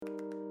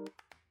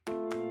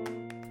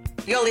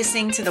You're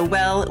listening to the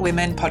Well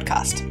Women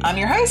podcast. I'm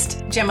your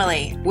host, Gemma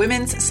Lee,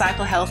 women's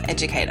cycle health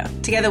educator.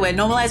 Together, we're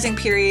normalizing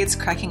periods,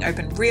 cracking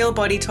open real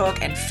body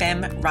talk, and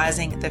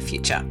fem-rising the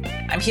future.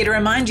 I'm here to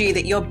remind you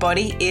that your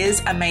body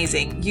is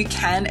amazing. You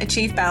can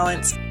achieve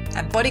balance,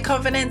 and body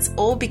confidence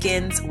all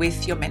begins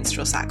with your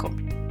menstrual cycle.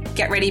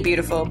 Get ready,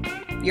 beautiful.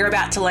 You're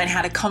about to learn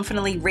how to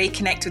confidently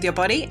reconnect with your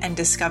body and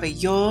discover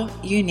your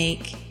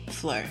unique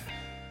flow.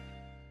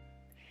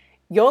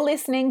 You're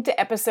listening to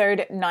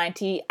episode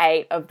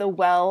 98 of the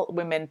Well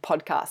Women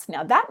podcast.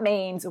 Now that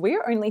means we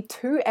are only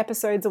 2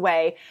 episodes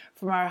away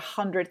from our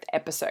 100th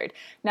episode.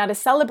 Now to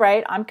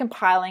celebrate, I'm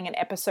compiling an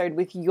episode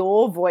with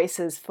your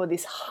voices for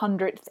this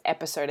 100th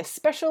episode, a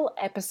special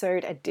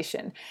episode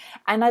edition,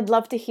 and I'd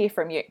love to hear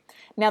from you.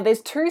 Now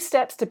there's 2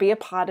 steps to be a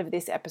part of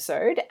this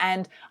episode,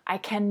 and I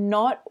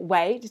cannot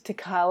wait to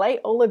collate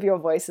all of your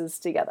voices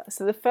together.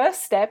 So the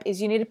first step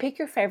is you need to pick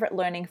your favorite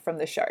learning from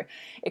the show.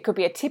 It could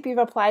be a tip you've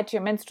applied to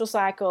your menstrual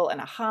cycle, an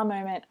aha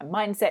moment, a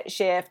mindset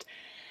shift,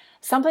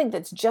 something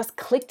that's just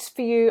clicked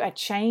for you, a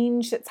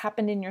change that's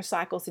happened in your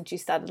cycle since you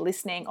started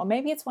listening, or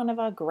maybe it's one of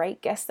our great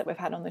guests that we've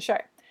had on the show.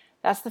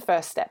 That's the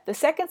first step. The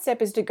second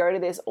step is to go to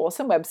this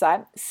awesome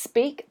website,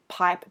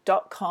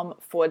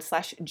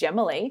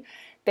 speakpipe.com/Gemmalee.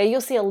 There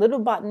you'll see a little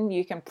button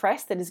you can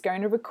press that is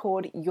going to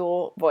record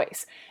your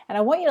voice. And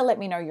I want you to let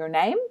me know your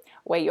name,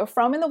 where you're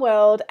from in the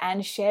world,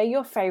 and share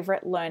your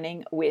favorite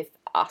learning with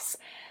us.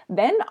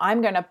 Then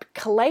I'm going to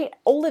collate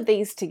all of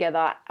these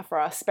together for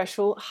our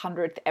special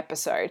 100th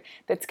episode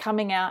that's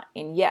coming out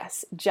in,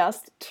 yes,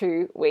 just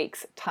 2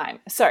 weeks'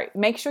 time. So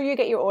make sure you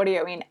get your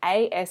audio in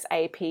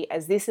ASAP,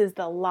 as this is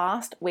the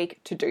last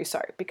week to do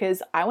so,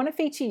 because I want to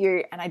feature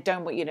you and I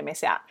don't want you to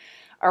miss out.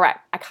 All right,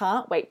 I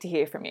can't wait to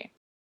hear from you.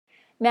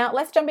 Now,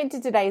 let's jump into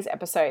today's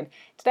episode.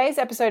 Today's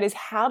episode is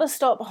how to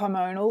stop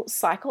hormonal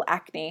cycle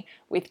acne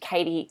with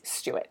Katie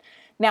Stewart.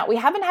 Now, we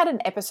haven't had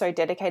an episode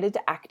dedicated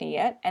to acne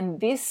yet, and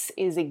this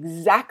is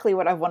exactly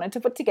what I wanted to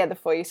put together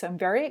for you, so I'm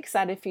very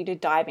excited for you to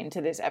dive into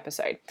this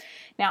episode.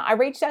 Now, I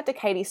reached out to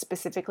Katie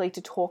specifically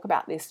to talk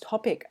about this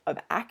topic of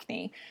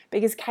acne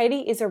because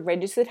Katie is a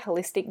registered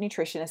holistic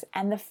nutritionist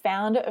and the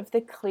founder of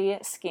the Clear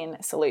Skin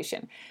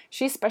Solution.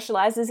 She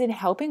specializes in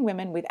helping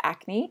women with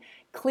acne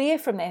clear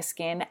from their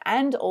skin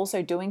and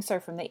also doing so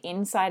from the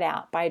inside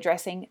out by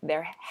addressing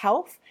their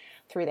health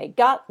through their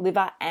gut,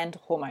 liver, and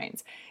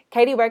hormones.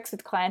 Katie works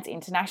with clients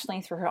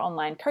internationally through her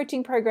online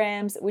coaching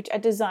programs, which are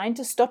designed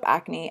to stop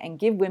acne and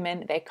give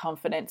women their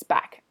confidence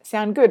back.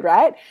 Sound good,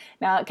 right?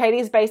 Now, Katie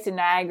is based in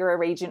Niagara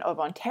region of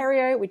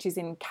Ontario, which is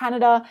in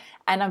Canada,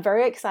 and I'm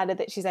very excited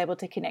that she's able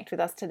to connect with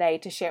us today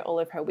to share all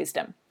of her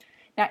wisdom.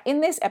 Now, in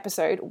this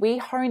episode, we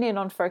hone in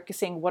on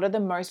focusing what are the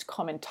most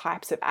common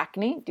types of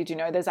acne. Did you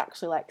know there's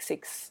actually like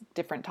 6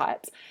 different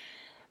types?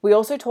 We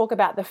also talk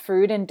about the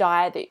food and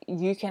diet that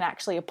you can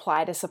actually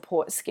apply to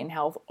support skin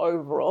health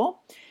overall.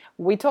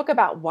 We talk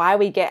about why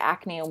we get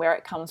acne and where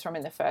it comes from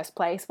in the first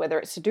place, whether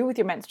it's to do with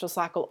your menstrual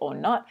cycle or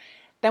not.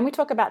 Then we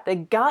talk about the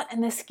gut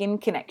and the skin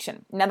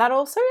connection. Now that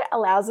also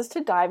allows us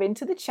to dive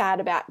into the chat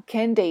about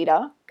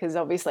candida, because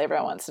obviously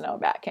everyone wants to know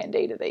about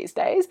candida these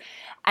days.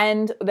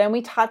 And then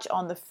we touch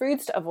on the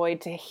foods to avoid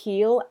to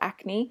heal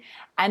acne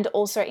and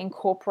also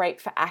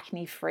incorporate for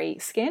acne-free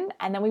skin.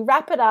 And then we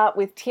wrap it up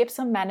with tips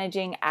on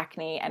managing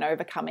acne and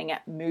overcoming it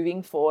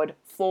moving forward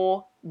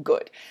for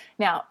good.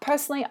 Now,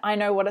 personally, I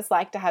know what it's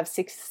like to have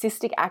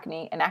cystic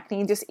acne and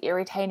acne just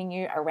irritating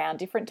you around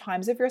different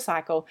times of your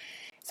cycle.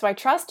 So I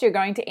trust you're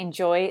going to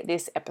enjoy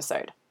this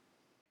episode.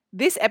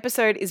 This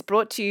episode is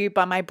brought to you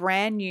by my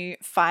brand new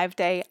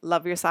 5-day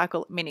Love Your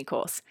Cycle mini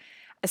course,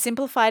 a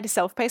simplified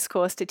self-paced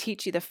course to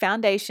teach you the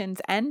foundations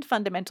and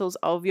fundamentals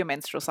of your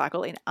menstrual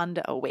cycle in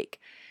under a week.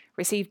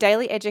 Receive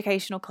daily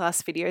educational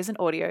class videos and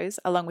audios,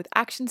 along with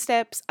action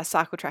steps, a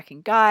cycle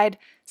tracking guide,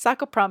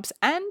 cycle prompts,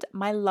 and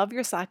my Love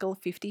Your Cycle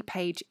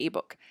 50-page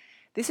ebook.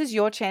 This is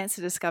your chance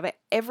to discover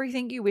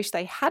everything you wish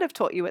they had have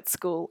taught you at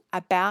school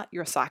about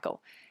your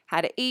cycle. How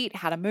to eat,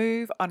 how to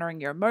move,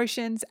 honoring your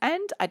emotions,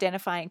 and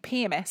identifying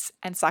PMS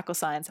and cycle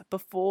signs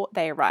before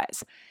they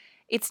arise.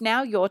 It's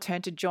now your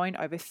turn to join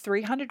over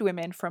 300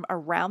 women from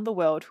around the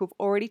world who have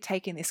already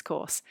taken this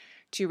course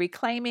to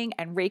reclaiming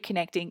and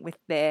reconnecting with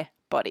their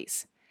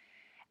bodies.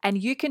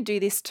 And you can do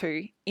this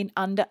too in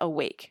under a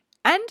week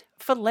and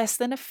for less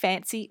than a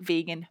fancy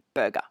vegan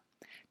burger.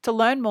 To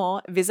learn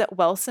more, visit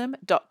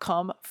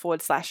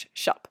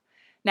wellsome.com/shop.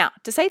 Now,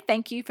 to say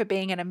thank you for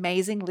being an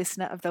amazing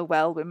listener of the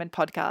Well Women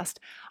podcast,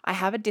 I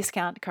have a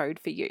discount code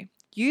for you.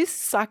 Use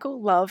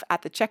Cycle Love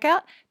at the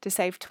checkout to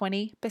save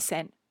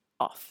 20%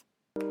 off.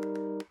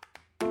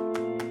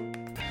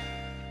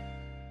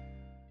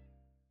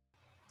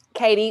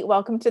 Katie,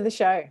 welcome to the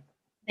show.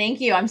 Thank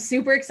you. I'm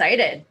super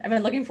excited. I've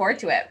been looking forward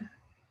to it.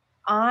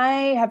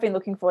 I have been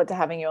looking forward to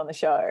having you on the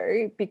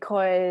show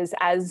because,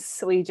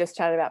 as we just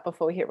chatted about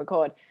before we hit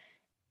record,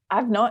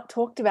 I've not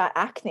talked about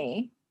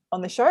acne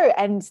on the show,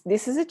 and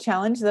this is a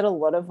challenge that a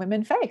lot of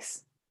women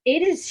face.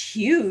 It is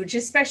huge,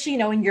 especially,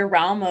 in your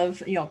realm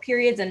of,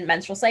 periods and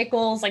menstrual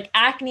cycles. Like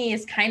acne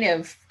is kind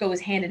of goes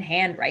hand in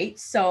hand, right?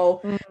 So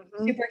Mhm.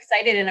 super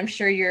excited, and I'm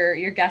sure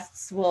your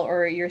guests will,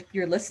 or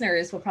your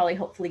listeners will probably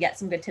hopefully get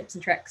some good tips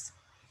and tricks.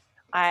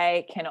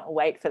 I cannot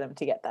wait for them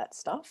to get that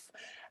stuff.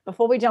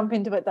 Before we jump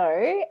into it,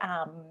 though,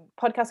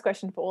 podcast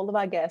question for all of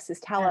our guests is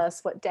tell Yeah.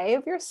 us what day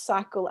of your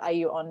cycle are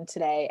you on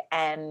today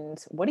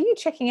and what are you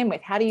checking in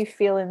with? How do you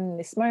feel in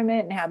this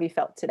moment and how have you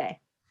felt today?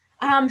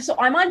 So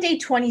I'm on day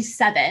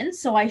 27,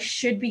 so I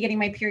should be getting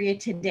my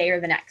period today or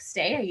the next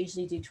day. I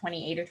usually do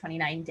 28 or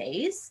 29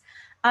 days.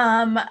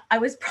 I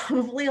was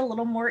probably a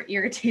little more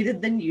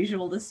irritated than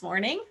usual this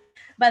morning,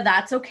 but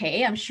that's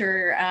okay. I'm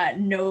sure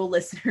no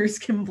listeners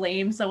can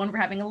blame someone for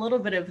having a little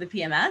bit of the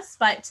PMS.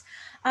 But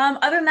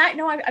other than that,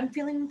 no, I'm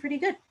feeling pretty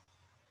good.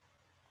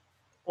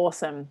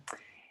 Awesome.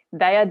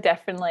 They are Mm-hmm.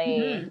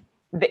 definitely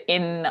the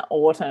in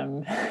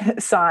autumn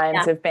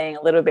signs Yeah, of being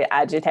a little bit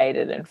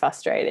agitated and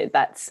frustrated.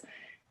 That's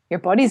your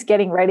body's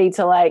getting ready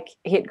to like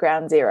hit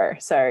ground zero.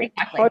 So totally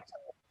exactly.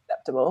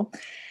 acceptable.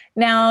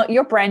 Now,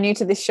 you're brand new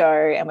to this show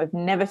and we've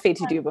never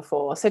featured you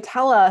before. So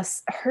tell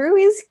us, who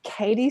is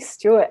Katie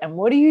Stewart and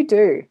what do you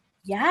do?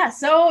 Yeah,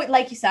 so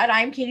like you said,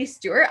 I'm Katie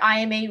Stewart. I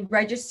am a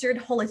registered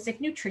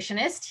holistic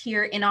nutritionist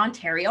here in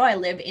Ontario. I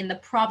live in the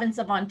province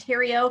of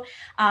Ontario,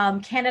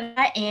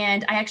 Canada,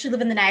 and I actually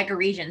live in the Niagara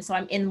region. So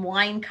I'm in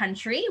wine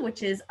country,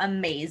 which is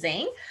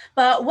amazing.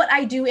 But what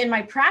I do in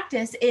my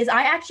practice is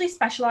I actually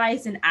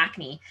specialize in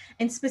acne,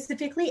 and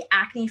specifically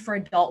acne for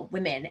adult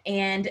women.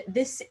 And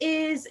this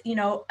is,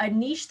 a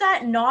niche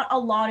that not a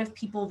lot of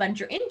people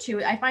venture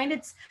into. I find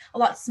it's a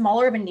lot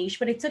smaller of a niche,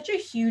 but it's such a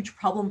huge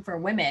problem for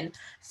women.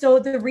 So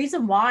the reason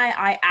why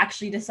I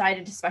actually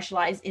decided to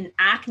specialize in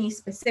acne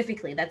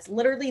specifically, that's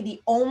literally the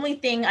only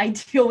thing I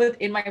deal with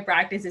in my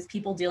practice is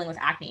people dealing with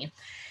acne,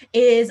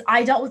 is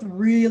I dealt with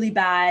really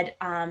bad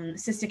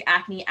cystic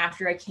acne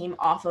after I came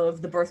off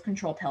of the birth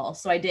control pill.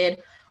 So I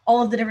did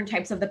all of the different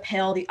types of the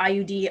pill, the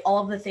IUD,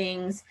 all of the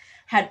things,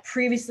 had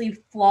previously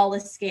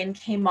flawless skin,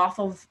 came off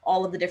of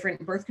all of the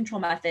different birth control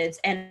methods,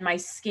 and my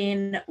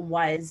skin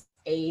was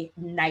a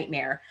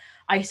nightmare.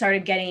 I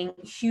started getting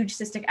huge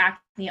cystic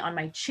acne on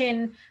my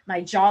chin,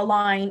 my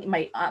jawline,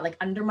 my like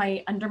under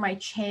my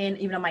chin,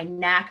 even on my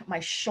neck, my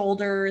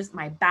shoulders,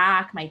 my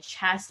back, my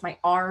chest, my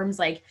arms.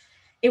 Like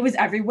it was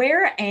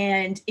everywhere,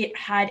 and it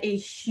had a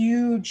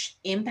huge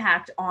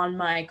impact on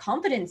my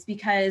confidence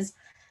because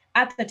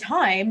at the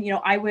time,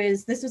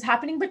 this was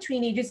happening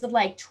between ages of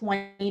like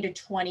 20 to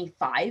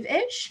 25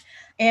 ish.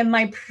 And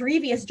my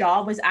previous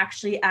job was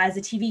actually as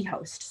a TV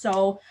host.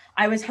 So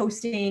I was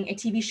hosting a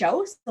TV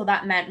show. So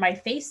that meant my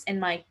face and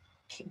my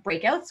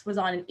breakouts was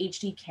on an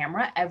HD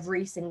camera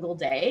every single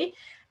day.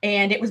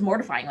 And it was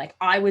mortifying. Like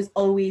I was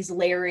always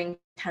layering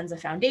tons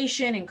of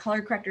foundation and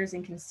color correctors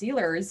and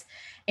concealers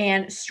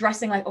and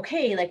stressing like,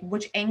 okay, like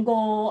which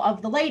angle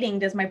of the lighting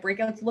does my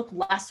breakouts look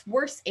less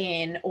worse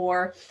in?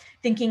 Or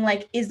thinking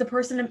like, is the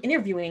person I'm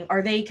interviewing,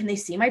 can they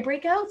see my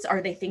breakouts?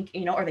 Are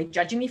they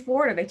judging me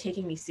for it? Are they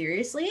taking me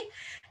seriously?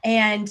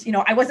 And,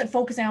 I wasn't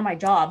focusing on my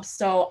job.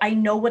 So I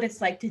know what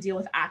it's like to deal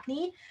with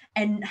acne,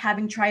 and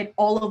having tried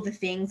all of the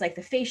things like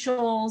the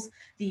facials,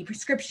 the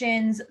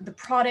prescriptions, the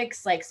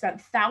products, like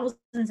spent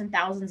thousands and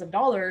thousands of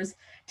dollars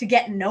to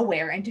get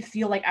nowhere and to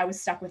feel like I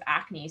was stuck with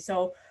acne.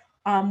 So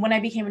when I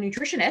became a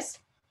nutritionist,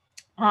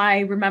 I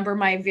remember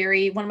one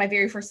of my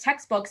very first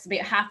textbooks, about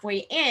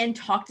halfway in,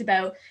 talked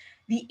about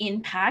the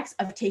impacts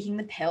of taking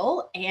the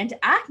pill and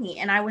acne.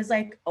 And I was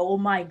like, oh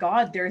my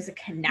God, there's a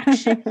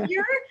connection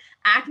here.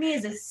 Acne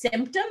is a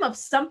symptom of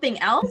something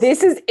else.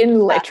 This is in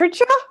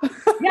literature?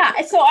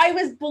 Yeah. So I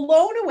was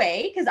blown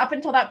away because up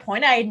until that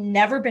point, I had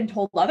never been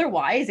told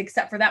otherwise,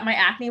 except for that my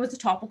acne was a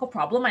topical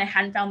problem. I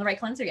hadn't found the right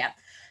cleanser yet.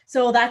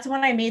 So that's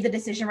when I made the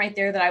decision right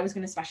there that I was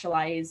going to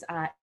specialize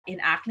in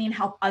acne and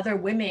help other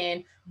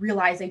women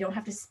realize they don't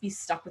have to be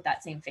stuck with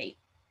that same fate.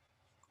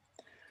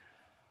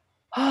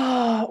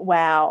 Oh,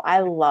 wow.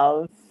 I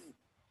love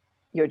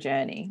your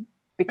journey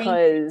Thank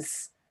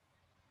because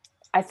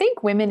I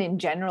think women in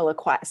general are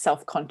quite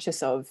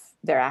self-conscious of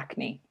their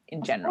acne in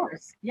Of general,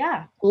 course.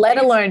 Yeah. let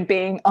alone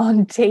being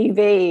on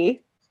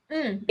TV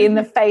in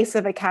the Mm-hmm. face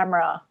of a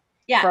camera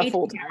Yeah. for a HD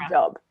full-time camera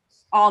job.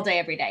 all day,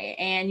 every day.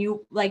 And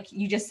like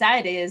you just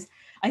said, is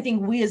I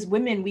think we as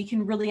women, we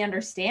can really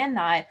understand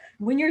that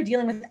when you're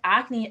dealing with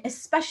acne,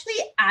 especially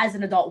as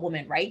an adult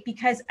woman, right?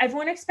 Because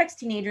everyone expects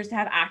teenagers to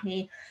have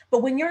acne,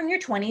 but when you're in your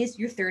 20s,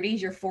 your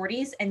 30s, your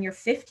 40s, and your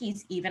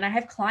 50s, even, I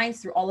have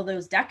clients through all of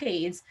those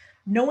decades.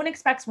 No one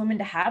expects women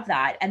to have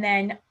that. And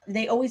then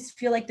they always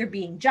feel like they're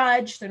being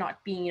judged. They're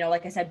not being,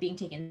 like I said, being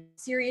taken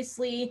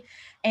seriously.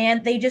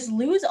 And they just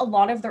lose a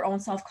lot of their own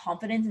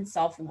self-confidence and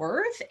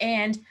self-worth.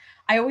 And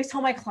I always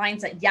tell my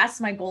clients that yes,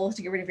 my goal is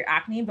to get rid of your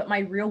acne, but my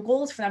real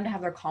goal is for them to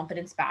have their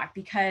confidence back,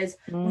 because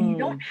when you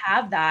don't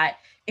have that,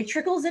 it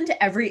trickles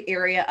into every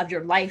area of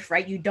your life,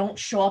 right? You don't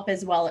show up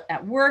as well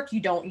at work.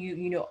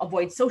 You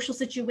avoid social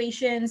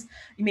situations.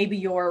 Maybe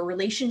your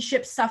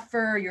relationships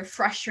suffer, you're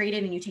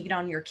frustrated and you take it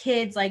on your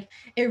kids. Like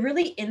it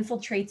really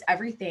infiltrates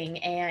everything.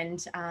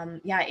 And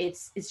yeah,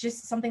 it's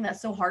just something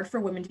that's so hard for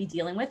women to be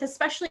dealing with,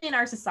 especially in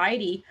our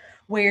society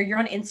where you're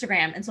on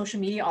Instagram and social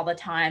media all the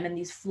time and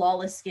these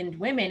flawless skinned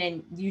women,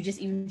 and you just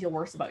even feel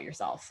worse about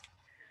yourself.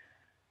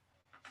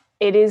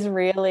 It is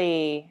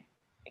really,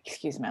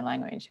 excuse my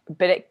language,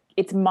 but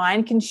it's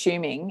mind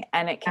consuming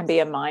and it can be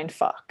a mind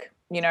fuck.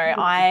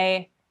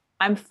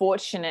 I'm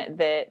fortunate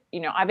that,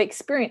 I've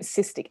experienced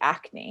cystic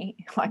acne.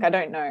 Like I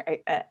don't know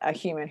a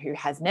human who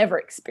has never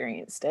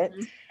experienced it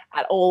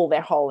at all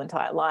their whole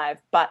entire life,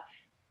 but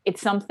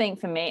it's something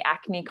for me,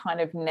 acne kind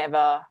of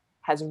never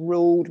has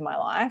ruled my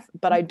life.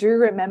 But I do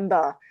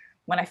remember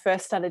when I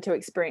first started to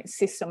experience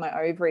cysts on my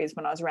ovaries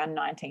when I was around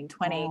 19,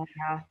 20,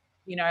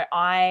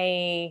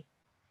 I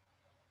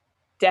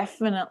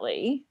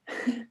definitely,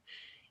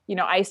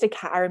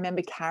 I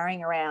remember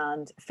carrying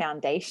around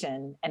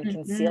foundation and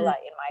concealer in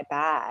my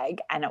bag.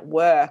 And at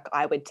work,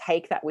 I would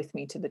take that with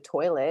me to the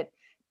toilet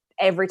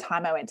every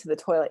time I went to the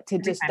toilet to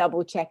just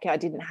double check I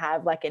didn't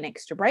have like an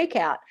extra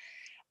breakout.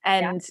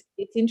 And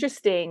it's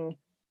interesting.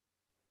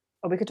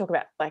 Or we could talk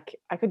about, like,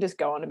 I could just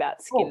go on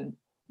about skin.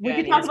 We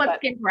could talk about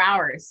skin for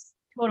hours.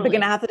 Totally. We're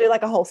going to have to do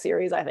like a whole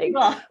series, I think.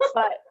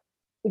 But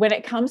when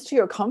it comes to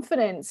your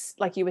confidence,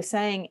 like you were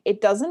saying, it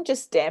doesn't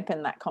just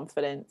dampen that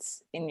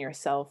confidence in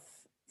yourself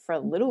for a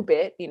little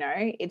bit,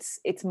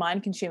 it's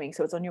mind consuming.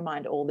 So it's on your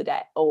mind all the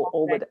day,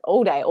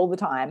 all day, all the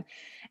time.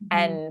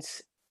 And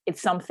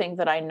it's something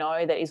that I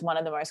know that is one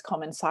of the most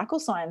common cycle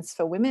signs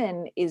for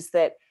women is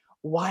that,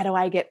 why do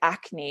I get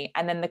acne?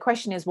 And then the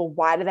question is, well,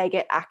 why do they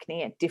get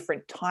acne at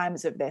different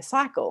times of their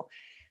cycle?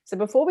 So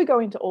before we go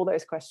into all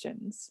those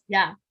questions.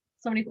 Yeah.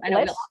 So many, I know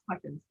we got lots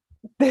of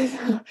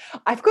questions.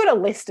 I've got a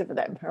list of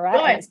them, all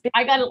right?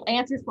 I got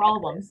answers for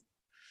all of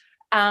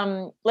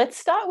them. Let's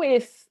start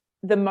with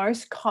the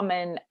most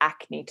common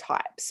acne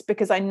types,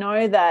 because I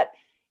know that,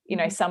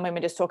 some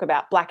women just talk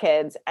about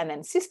blackheads and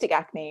then cystic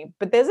acne,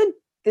 but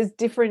there's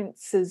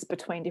differences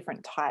between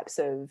different types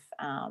of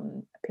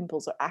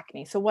pimples or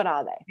acne. So what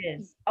are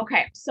they?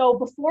 Okay. So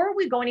before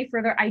we go any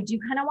further, I do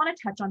kind of want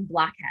to touch on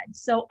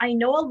blackheads. So I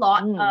know a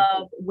lot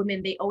of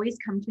women, they always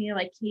come to me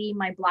like, Katie,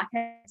 my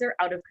blackheads are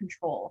out of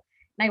control.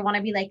 And I want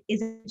to be like,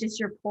 is it just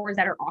your pores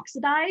that are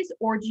oxidized,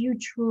 or do you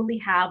truly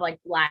have like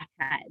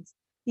blackheads?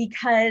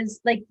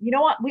 Because like, you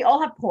know what, we all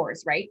have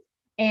pores, right?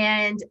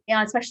 And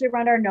especially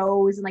around our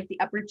nose and like the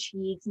upper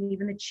cheeks and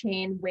even the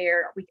chin,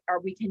 where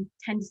we can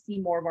tend to see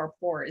more of our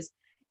pores.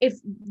 If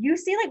you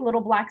see like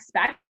little black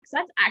specks,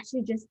 that's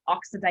actually just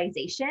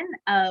oxidization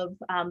of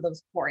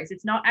those pores.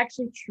 It's not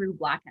actually true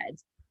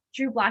blackheads.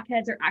 True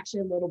blackheads are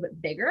actually a little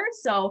bit bigger.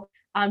 So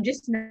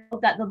just know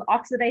that the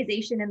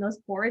oxidization in those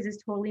pores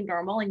is totally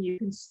normal, and you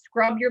can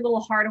scrub your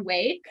little heart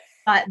away,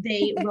 but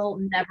they will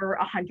never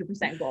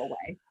 100% go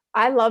away.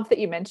 I love that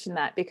you mentioned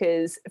that,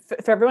 because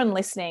for everyone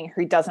listening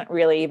who doesn't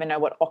really even know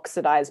what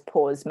oxidized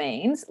pores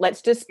means,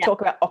 let's just talk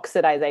about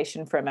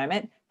oxidization for a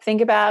moment.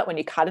 Think about when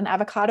you cut an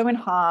avocado in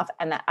half,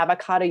 and that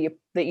avocado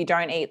that you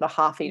don't eat, the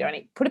half that you don't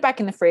eat, put it back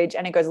in the fridge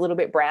and it goes a little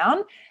bit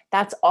brown.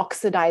 That's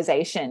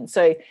oxidization.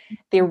 So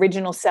the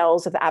original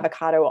cells of the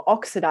avocado are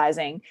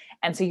oxidizing.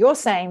 And so you're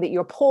saying that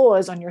your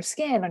pores on your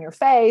skin, on your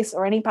face,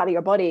 or any part of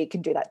your body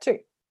can do that too.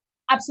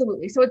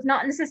 Absolutely. So it's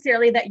not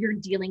necessarily that you're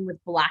dealing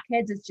with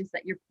blackheads. It's just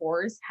that your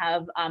pores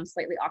have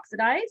slightly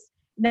oxidized.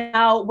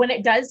 Now, when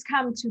it does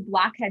come to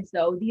blackheads,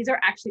 though, these are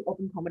actually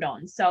open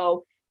comedones.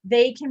 So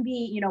they can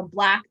be,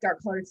 black,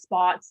 dark colored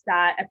spots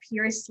that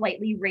appear as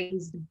slightly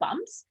raised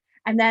bumps.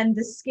 And then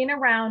the skin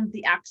around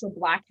the actual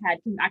blackhead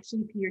can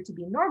actually appear to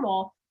be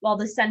normal, while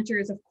the center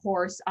is, of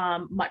course,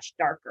 much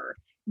darker.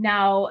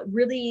 Now,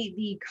 really,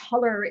 the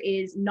color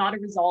is not a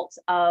result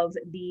of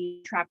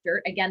the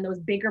attractor. Again, those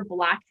bigger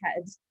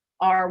blackheads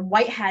are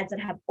whiteheads that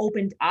have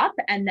opened up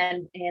and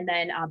then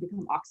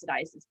become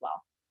oxidized as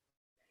well.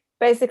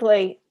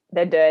 Basically,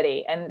 they're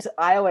dirty. And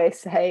I always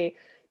say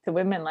to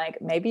women,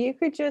 like, maybe you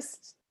could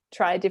just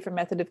try a different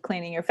method of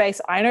cleaning your face.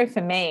 I know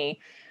for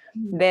me,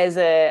 there's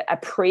a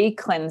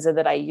pre-cleanser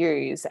that I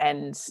use.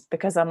 And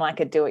because I'm like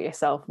a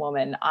do-it-yourself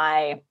woman,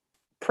 I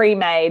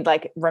pre-made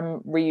like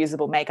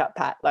reusable makeup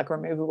pad, like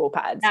removable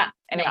pads. Yeah,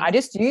 anyway, I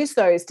just use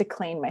those to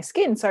clean my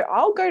skin. So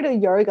I'll go to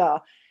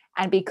yoga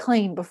and be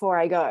clean before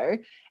I go.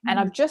 And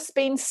I've just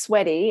been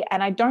sweaty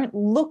and I don't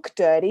look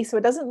dirty. So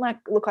it doesn't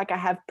look like I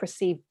have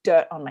perceived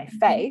dirt on my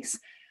face,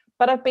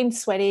 but I've been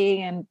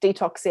sweating and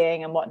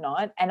detoxing and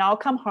whatnot. And I'll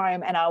come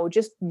home and I will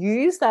just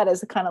use that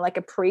as a kind of like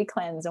a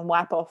pre-cleanse and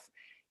wipe off,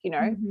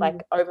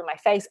 like over my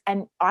face.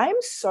 And I'm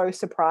so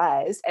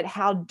surprised at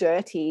how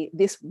dirty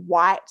this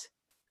white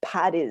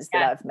pad is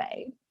that I've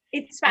made.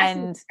 It's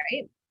fascinating,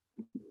 right?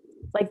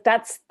 Like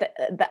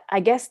I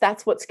guess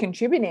that's what's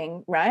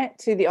contributing, right,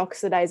 to the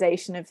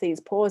oxidization of these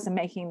pores and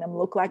making them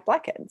look like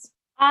blackheads.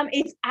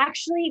 It's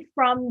actually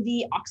from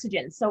the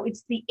oxygen. So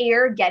it's the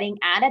air getting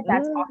at it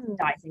that's Mm.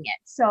 oxidizing it.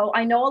 So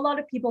I know a lot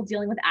of people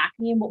dealing with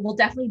acne, and we'll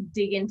definitely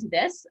dig into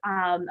this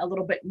a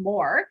little bit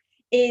more,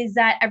 is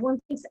that everyone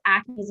thinks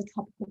acne is a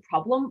topical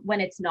problem when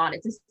it's not.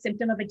 It's a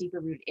symptom of a deeper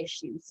root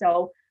issue.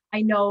 So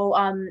I know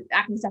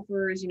acne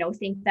sufferers,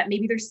 think that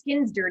maybe their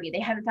skin's dirty,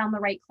 they haven't found the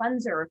right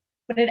cleanser,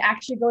 but it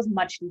actually goes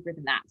much deeper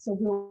than that. So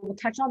we'll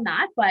touch on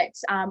that, but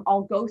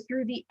I'll go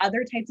through the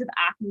other types of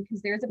acne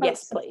because there's about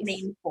Yes, 6 please.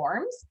 main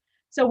forms.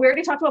 So we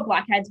already talked about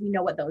blackheads. We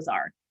know what those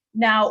are.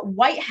 Now,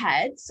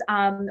 whiteheads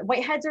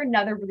are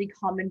another really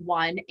common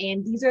one.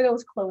 And these are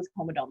those closed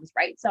comedones,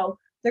 right? So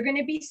they're going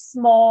to be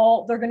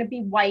small. They're going to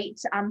be white.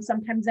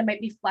 Sometimes they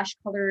might be flesh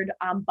colored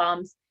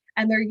bumps.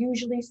 And they're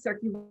usually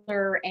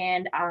circular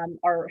and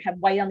or have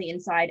white on the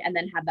inside and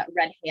then have that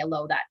red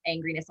halo, that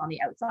angriness on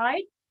the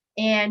outside.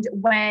 And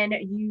when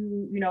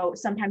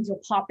sometimes you'll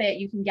pop it,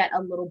 you can get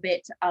a little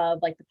bit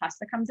of like the pus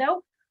that comes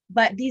out.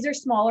 But these are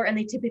smaller and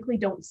they typically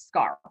don't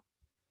scar.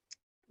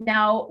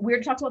 Now, we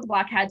already talked about the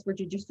blackheads, which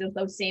are just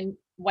those same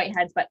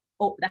whiteheads, but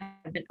that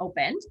have been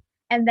opened.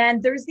 And then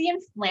there's the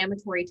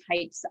inflammatory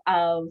types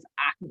of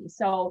acne.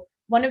 So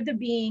one of them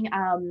being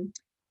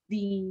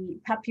the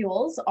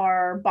papules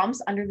are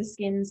bumps under the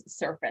skin's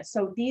surface.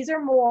 So these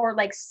are more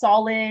like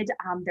solid.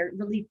 They're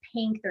really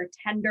pink. They're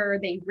tender.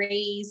 They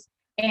raise,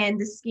 and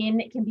the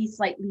skin can be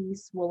slightly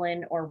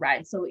swollen or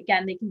red. So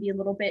again, they can be a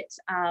little bit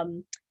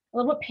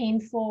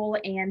painful,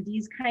 and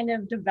these kind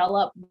of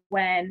develop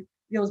when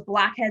those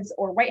blackheads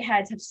or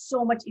whiteheads have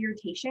so much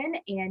irritation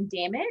and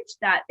damage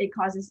that it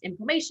causes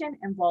inflammation,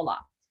 and voila.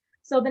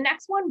 So the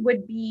next one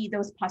would be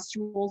those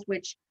pustules,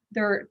 which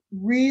they're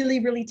really,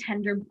 really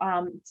tender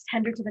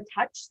to the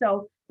touch.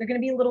 So they're going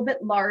to be a little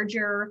bit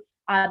larger.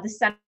 The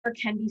center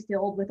can be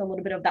filled with a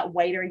little bit of that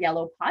white or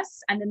yellow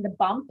pus. And then the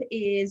bump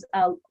is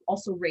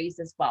also raised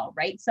as well,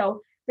 right?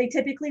 So they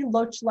typically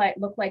look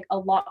like a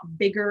lot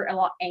bigger, a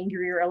lot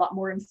angrier, a lot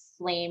more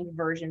inflamed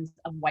versions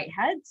of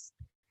whiteheads.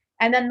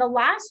 And then the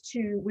last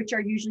two, which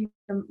are usually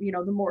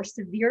the more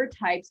severe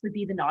types, would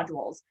be the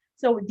nodules.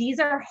 So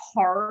these are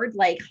hard,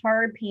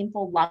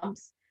 painful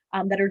lumps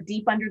that are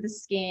deep under the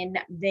skin.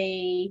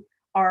 They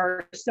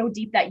are so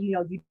deep that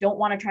you don't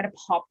want to try to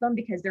pop them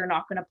because they're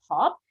not going to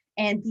pop.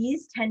 And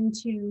these tend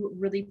to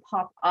really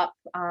pop up,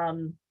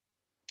 as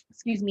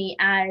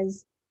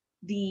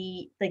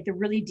the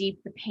really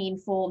deep, the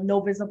painful,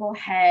 no visible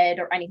head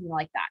or anything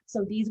like that.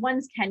 So these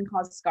ones can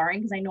cause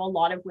scarring, because I know a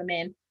lot of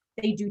women,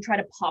 they do try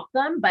to pop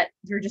them, but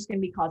you're just going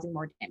to be causing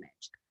more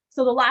damage.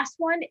 So the last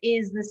one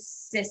is the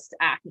cyst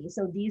acne.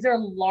 So these are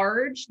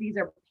large, these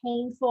are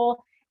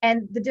painful.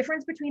 And the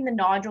difference between the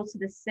nodules to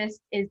the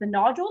cyst is the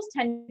nodules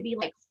tend to be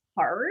like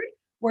hard,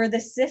 where the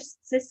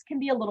cysts can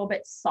be a little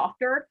bit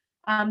softer.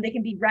 They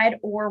can be red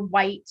or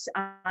white,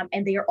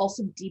 and they are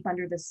also deep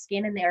under the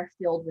skin, and they are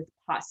filled with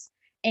pus.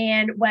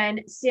 And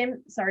when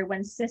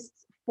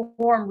cysts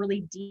form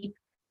really deep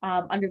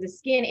under the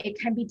skin, it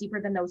can be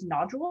deeper than those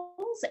nodules,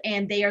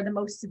 and they are the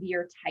most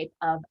severe type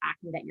of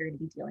acne that you're going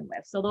to be dealing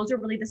with. So those are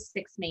really the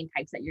 6 main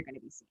types that you're going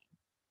to be seeing.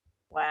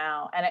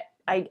 Wow. And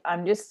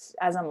I'm just,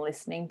 as I'm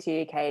listening to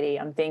you, Katie,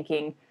 I'm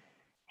thinking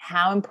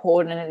how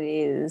important it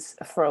is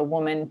for a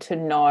woman to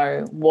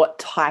know what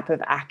type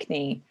of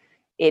acne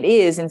it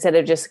is, instead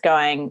of just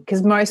going,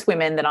 because most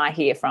women that I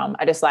hear from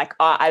are just like,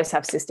 oh, I just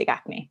have cystic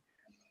acne.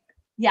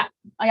 Yeah,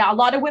 a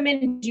lot of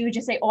women do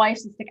just say, oh, I have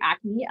cystic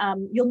acne.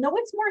 You'll know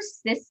it's more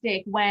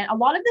cystic when a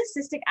lot of the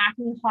cystic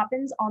acne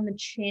happens on the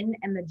chin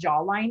and the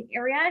jawline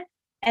area,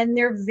 and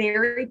they're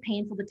very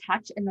painful to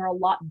touch, and they're a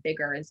lot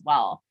bigger as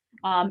well.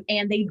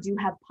 And they do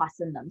have pus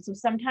in them. So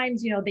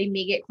sometimes, they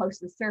may get close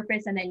to the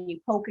surface, and then you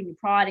poke and you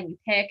prod and you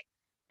pick,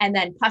 and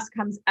then pus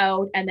comes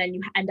out, and then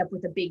you end up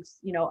with a big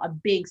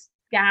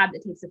scab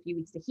that takes a few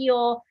weeks to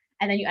heal,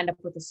 and then you end up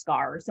with a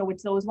scar. So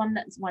it's those ones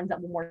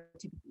that will more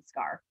typically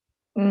scar.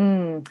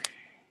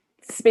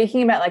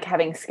 Speaking about like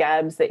having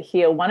scabs that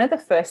heal, one of the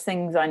first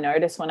things I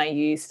noticed when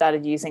I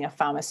started using a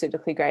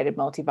pharmaceutically graded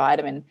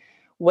multivitamin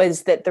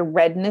was that the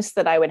redness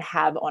that I would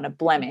have on a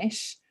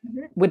blemish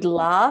would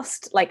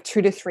last like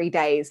 2 to 3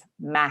 days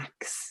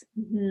max.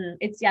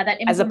 It's that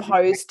as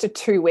opposed to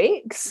 2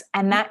 weeks.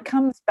 And that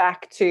comes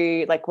back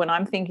to like when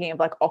I'm thinking of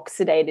like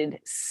oxidated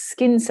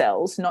skin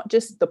cells, not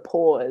just the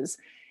pores,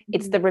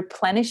 it's the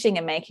replenishing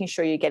and making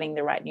sure you're getting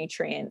the right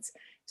nutrients,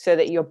 so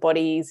that your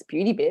body's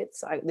beauty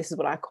bits, this is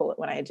what I call it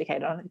when I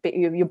educate on it, but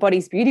your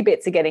body's beauty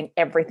bits are getting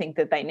everything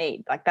that they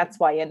need. Like that's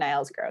why your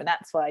nails grow, and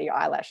that's why your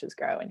eyelashes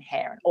grow, and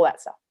hair and all that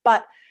stuff.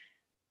 But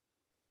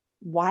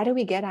why do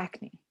we get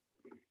acne?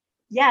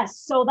 Yes,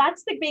 so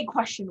that's the big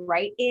question,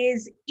 right?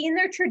 Is in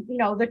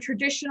the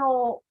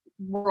traditional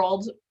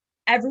world,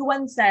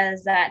 everyone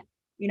says that,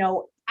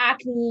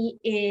 acne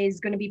is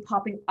going to be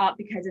popping up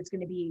because it's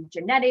going to be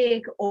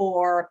genetic,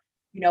 or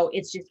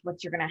it's just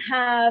what you're going to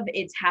have.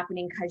 It's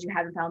happening because you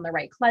haven't found the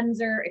right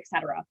cleanser,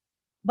 etc.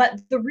 But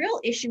the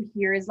real issue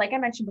here is, like I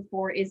mentioned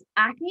before, is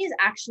acne is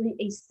actually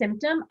a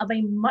symptom of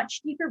a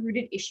much deeper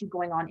rooted issue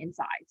going on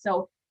inside.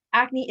 So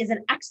acne is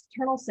an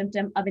external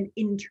symptom of an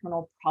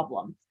internal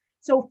problem.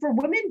 So for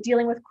women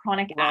dealing with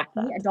chronic Love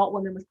acne, that. adult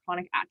women with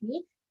chronic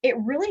acne, it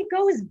really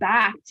goes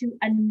back to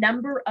a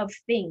number of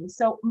things.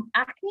 So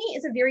acne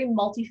is a very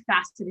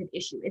multifaceted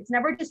issue. It's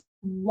never just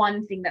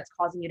one thing that's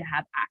causing you to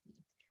have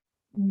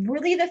acne.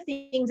 Really, the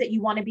things that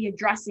you want to be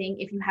addressing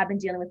if you have been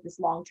dealing with this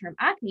long-term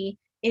acne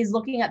is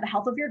looking at the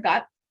health of your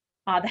gut,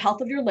 the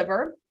health of your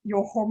liver,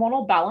 your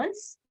hormonal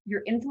balance,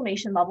 your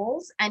inflammation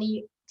levels,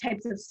 any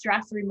types of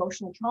stress or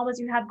emotional traumas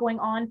you have going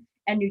on,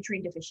 and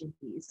nutrient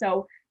deficiencies.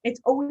 So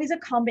it's always a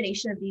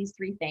combination of these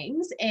three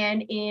things.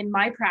 And in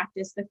my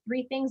practice, the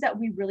three things that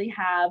we really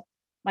have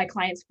my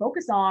clients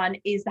focus on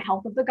is the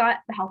health of the gut,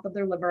 the health of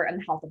their liver, and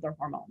the health of their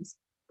hormones.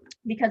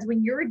 Because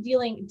when you're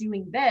doing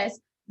this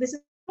is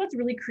what's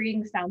really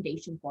creating the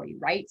foundation for you,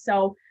 right?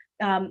 So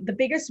the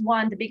biggest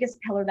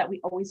pillar that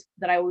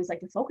I always like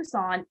to focus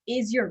on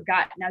is your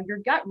gut. Now, your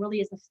gut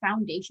really is the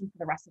foundation for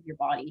the rest of your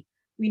body.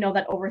 We know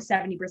that over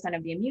 70%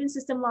 of the immune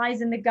system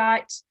lies in the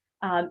gut.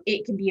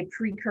 It can be a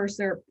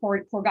precursor,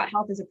 poor gut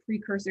health is a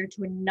precursor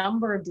to a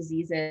number of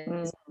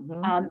diseases.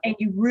 Mm-hmm. And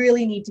you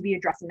really need to be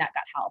addressing that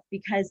gut health,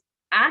 because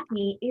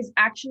acne is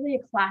actually a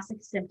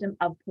classic symptom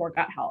of poor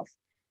gut health.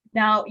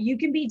 Now, you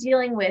can be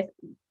dealing with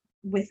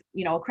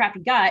a crappy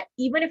gut,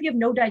 even if you have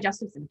no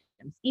digestive symptoms,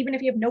 even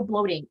if you have no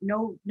bloating,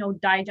 no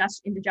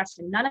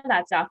indigestion, none of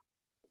that stuff.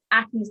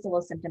 Acne is still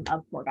a symptom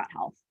of poor gut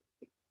health.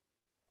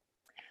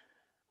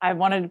 I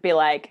wanted to be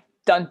like,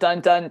 dun, dun,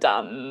 dun,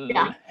 dun.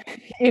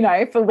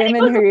 Yeah. For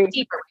women who,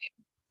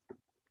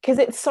 because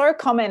it's so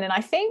common. And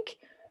I think,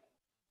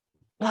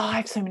 I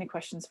have so many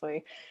questions for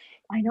you.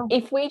 I know.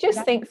 If we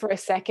just think for a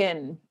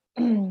second,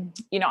 I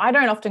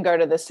don't often go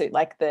to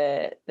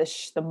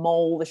the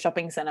mall, the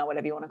shopping center,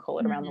 whatever you want to call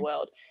it, around the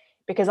world,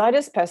 because I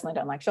just personally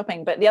don't like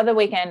shopping. But the other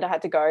weekend I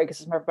had to go because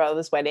it was my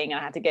brother's wedding,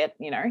 and I had to get,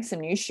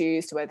 some new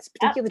shoes to wear this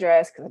particular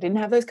dress because I didn't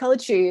have those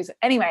colored shoes.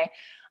 Anyway,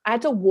 I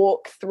had to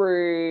walk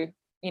through,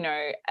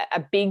 a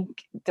big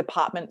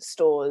department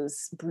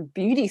store's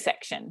beauty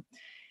section.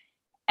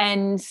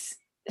 And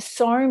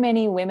so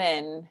many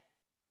women,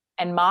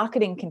 and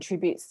marketing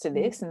contributes to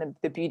this, and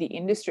the beauty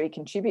industry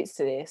contributes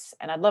to this.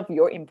 And I'd love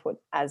your input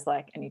as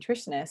like a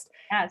nutritionist.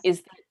 Yes.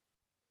 Is that,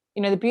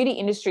 the beauty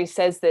industry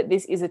says that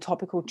this is a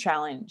topical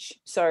challenge.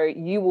 So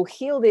you will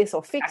heal this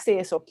or fix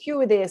this or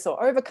cure this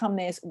or overcome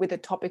this with a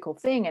topical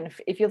thing. And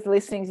if you're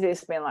listening to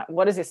this being like,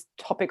 what is this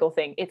topical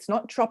thing? It's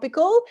not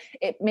tropical.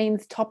 It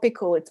means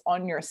topical. It's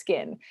on your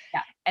skin.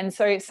 Yeah. And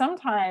so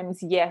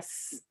sometimes,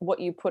 yes,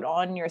 what you put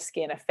on your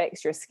skin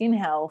affects your skin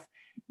health,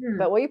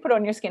 but what you put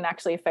on your skin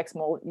actually affects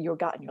more your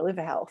gut and your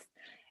liver health,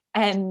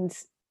 and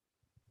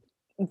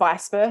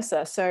vice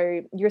versa.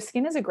 So your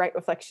skin is a great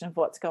reflection of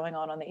what's going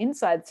on the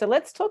inside. So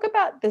let's talk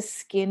about the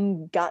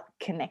skin gut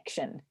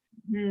connection.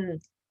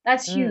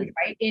 That's huge,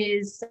 right?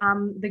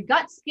 The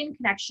gut skin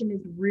connection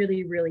is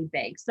really, really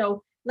big.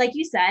 So like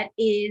you said,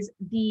 is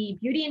the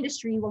beauty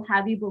industry will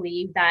have you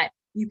believe that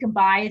you can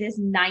buy this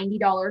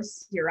 $90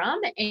 serum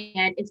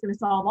and it's going to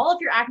solve all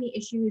of your acne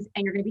issues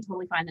and you're going to be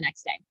totally fine the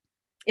next day.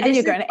 And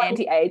you're going to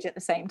anti-age at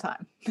the same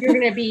time. You're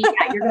going to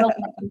look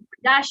like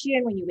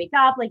Kardashian when you wake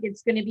up. Like,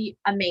 it's going to be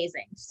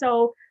amazing.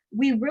 So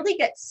we really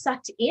get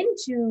sucked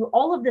into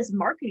all of this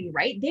marketing,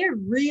 right? They're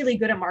really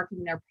good at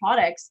marketing their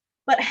products.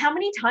 But how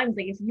many times,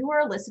 like if you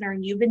are a listener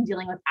and you've been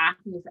dealing with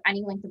acne for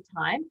any length of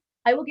time,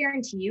 I will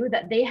guarantee you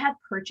that they have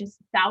purchased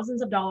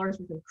thousands of dollars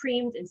worth of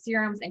creams and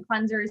serums and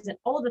cleansers and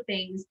all of the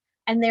things,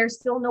 and they're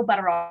still no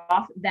better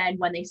off than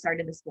when they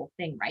started this whole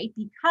thing, right?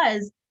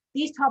 Because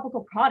these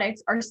topical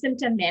products are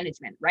symptom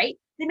management, right?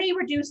 They may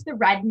reduce the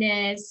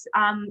redness,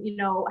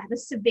 the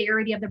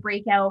severity of the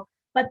breakout,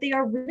 but they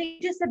are really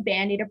just a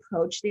band-aid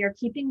approach. They are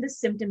keeping the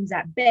symptoms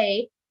at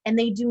bay, and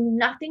they do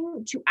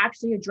nothing to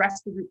actually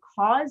address the root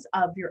cause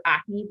of your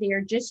acne. They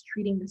are just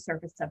treating the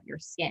surface of your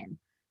skin.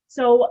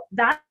 So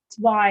that's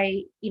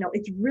why,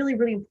 it's really,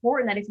 really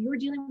important that if you are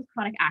dealing with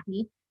chronic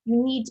acne,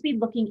 you need to be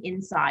looking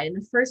inside. And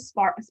the first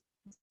spot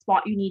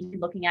you need to be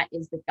looking at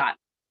is the gut.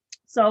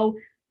 So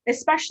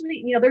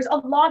especially, there's a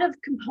lot of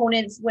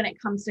components when it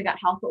comes to gut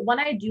health, but one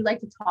I do like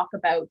to talk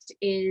about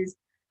is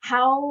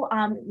how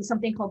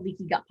something called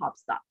leaky gut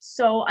pops up.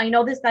 So I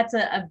know that's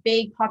a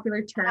big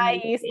popular term.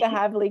 I used to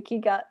have leaky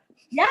gut.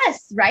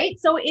 Yes, right.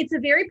 So it's a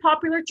very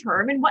popular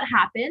term. And what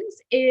happens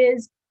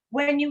is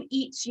when you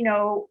eat,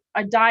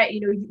 a diet,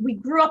 we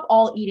grew up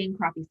all eating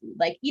crappy food.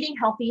 Like, eating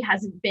healthy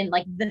hasn't been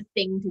like the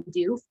thing to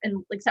do,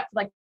 and except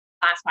for like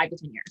the last 5 to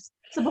 10 years.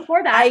 So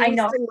before that, I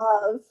know.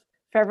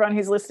 For everyone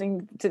who's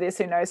listening to this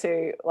who knows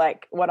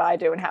what I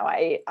do and how I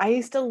eat, I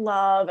used to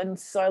love and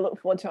so look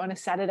forward to on a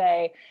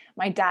Saturday,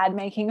 my dad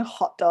making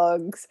hot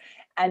dogs,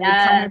 and we'd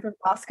come home from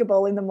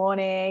basketball in the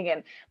morning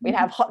and we'd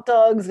have hot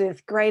dogs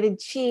with grated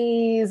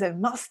cheese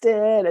and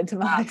mustard and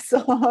tomato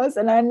sauce.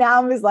 And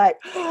now I'm just like,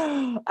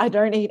 I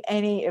don't eat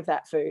any of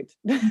that food.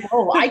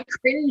 No, I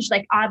cringe.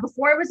 Like,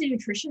 before I was a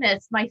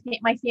nutritionist, my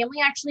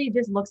family actually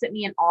just looks at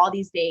me in awe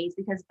these days,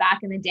 because back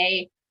in the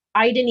day,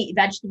 I didn't eat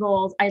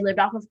vegetables. I lived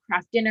off of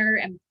craft dinner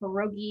and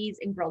pierogies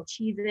and grilled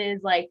cheeses.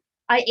 Like,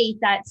 I ate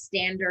that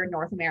standard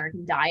North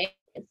American diet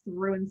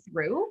through and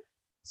through.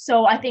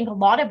 So I think a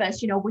lot of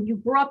us, when you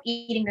grow up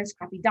eating this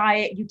crappy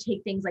diet, you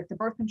take things like the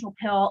birth control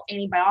pill,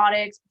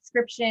 antibiotics,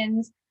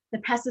 prescriptions, the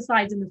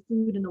pesticides in the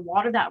food and the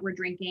water that we're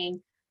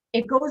drinking.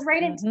 It goes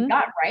right into the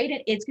gut, right?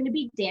 And it's going to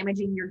be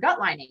damaging your gut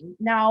lining.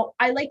 Now,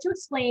 I like to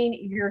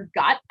explain your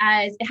gut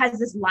as it has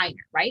this liner,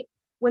 right?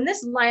 When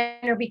this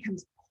liner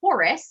becomes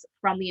porous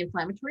from the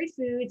inflammatory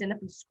foods and the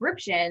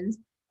prescriptions,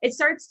 it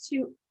starts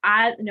to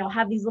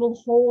have these little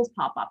holes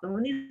pop up. And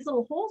when these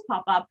little holes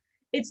pop up,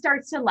 it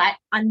starts to let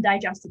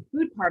undigested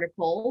food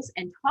particles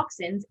and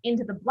toxins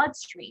into the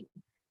bloodstream.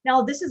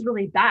 Now, this is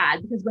really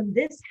bad because when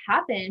this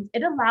happens,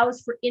 it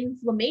allows for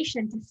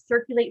inflammation to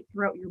circulate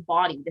throughout your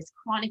body, this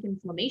chronic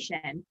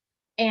inflammation,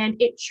 and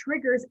it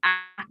triggers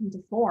acne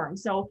to form.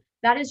 So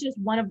that is just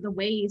one of the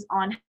ways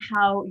on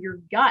how your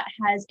gut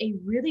has a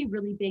really,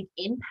 really big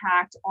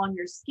impact on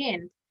your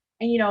skin.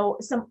 And,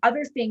 some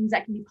other things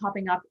that can be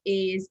popping up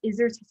is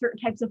there's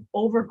certain types of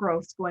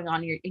overgrowth going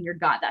on in your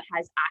gut that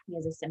has acne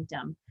as a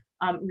symptom.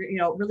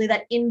 Really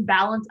that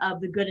imbalance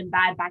of the good and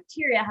bad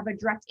bacteria have a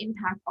direct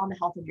impact on the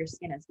health of your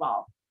skin as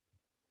well.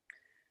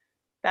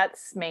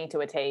 That's me to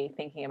a T,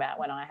 thinking about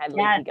when I had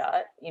leaky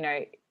gut,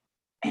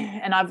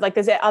 and I've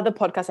there's other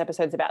podcast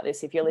episodes about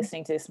this. If you're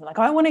listening to this, I'm like,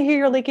 I want to hear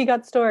your leaky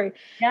gut story.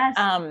 Yes.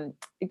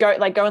 Go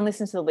and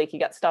listen to the leaky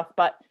gut stuff.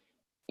 But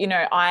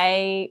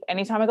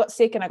anytime I got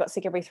sick, and I got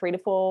sick every 3 to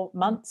 4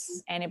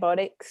 months,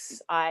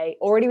 antibiotics. I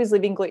already was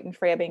living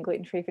gluten-free. I've been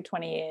gluten-free for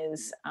 20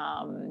 years.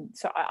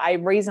 So I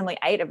reasonably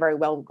ate a very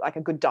well,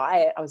 a good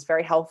diet. I was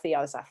very healthy.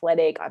 I was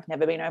athletic. I've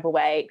never been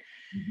overweight,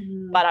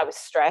 but I was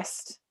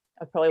stressed.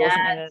 I probably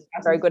wasn't in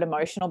a very good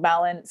emotional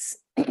balance.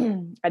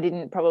 I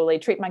didn't probably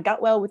treat my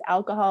gut well with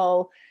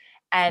alcohol,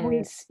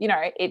 and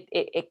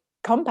it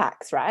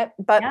compacts, right?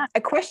 But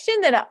a question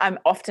that I'm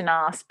often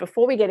asked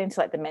before we get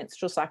into the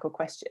menstrual cycle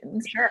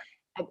questions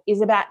is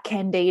about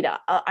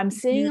candida. I'm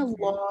seeing a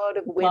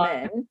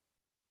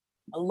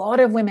lot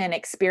of women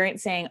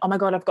experiencing, oh my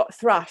God, I've got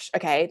thrush.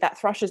 Okay, that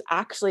thrush is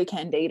actually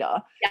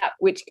candida,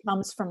 which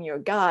comes from your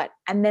gut.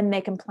 And then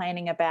they're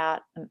complaining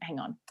about, hang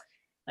on,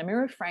 let me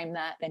reframe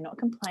that. They're not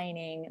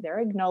complaining. They're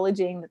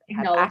acknowledging that they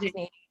have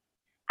acne,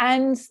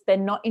 and they're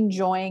not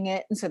enjoying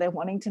it. And so they're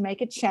wanting to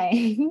make a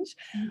change.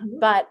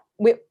 But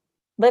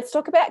let's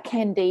talk about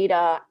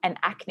candida and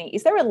acne.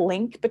 Is there a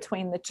link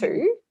between the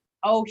two?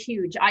 Oh,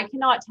 huge. I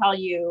cannot tell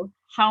you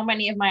how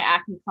many of my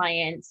acne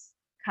clients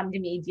come to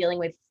me dealing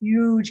with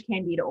huge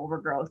candida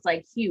overgrowth,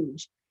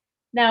 huge.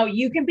 Now,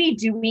 you can be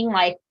doing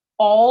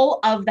all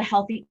of the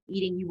healthy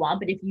eating you want,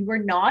 but if you are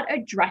not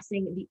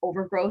addressing the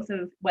overgrowth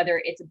of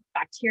whether it's a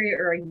bacteria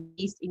or a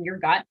yeast in your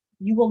gut,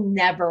 you will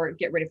never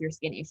get rid of your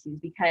skin issues,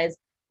 because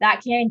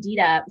that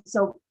candida,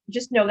 so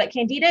just know that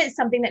candida is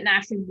something that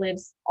naturally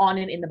lives on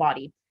and in the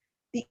body.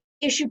 The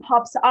issue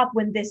pops up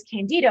when this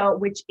candida,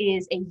 which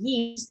is a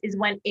yeast, is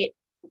when it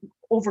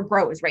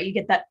overgrows, right? You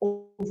get that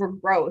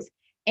overgrowth.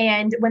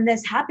 And when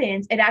this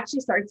happens, it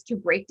actually starts to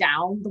break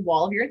down the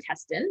wall of your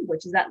intestine,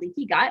 which is that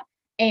leaky gut,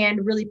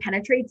 and really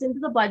penetrates into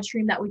the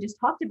bloodstream that we just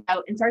talked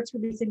about and starts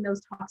releasing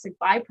those toxic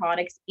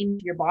byproducts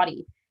into your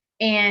body.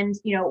 And,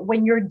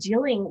 when you're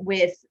dealing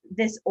with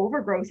this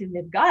overgrowth in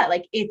the gut,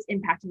 it's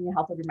impacting the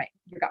health of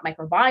your gut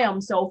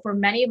microbiome. So for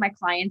many of my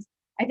clients,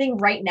 I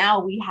think right now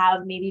we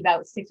have maybe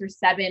about 6 or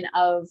 7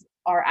 of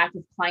our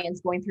active clients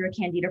going through a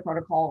candida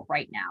protocol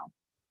right now.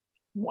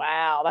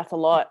 Wow, that's a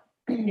lot.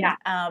 Yeah.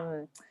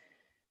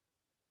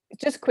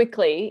 Just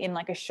quickly, in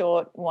a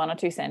short 1 or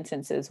 2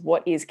 sentences,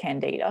 what is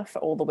candida for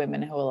all the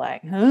women who are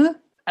like, huh?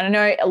 I don't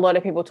know, a lot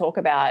of people talk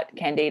about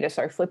candida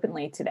so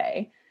flippantly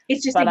today.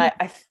 It's just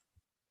a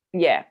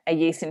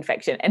yeast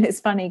infection. And it's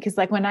funny because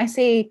when I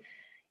see,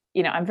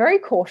 I'm very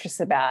cautious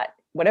about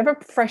whatever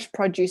fresh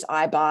produce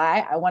I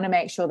buy. I want to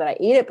make sure that I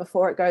eat it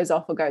before it goes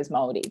off or goes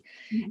moldy.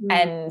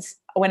 And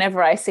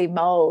whenever I see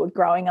mold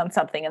growing on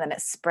something and then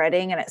it's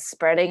spreading and it's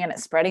spreading and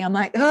it's spreading, I'm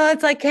like, oh,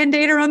 it's like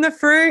candida on the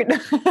fruit.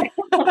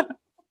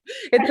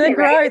 It's the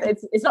growth. Right?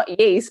 It's not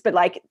yeast, but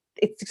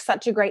it's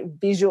such a great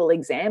visual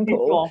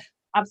example.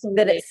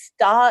 Absolutely. That it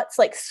starts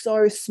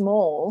so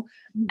small,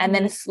 and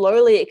then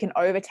slowly it can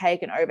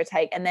overtake.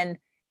 And then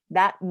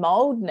that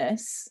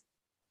moldness,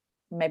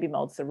 maybe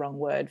mold's the wrong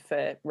word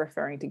for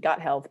referring to gut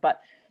health, but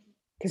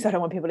because I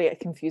don't want people to get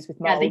confused with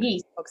mold, the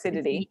yeast.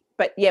 toxicity.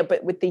 But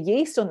with the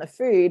yeast on the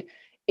food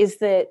is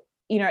that,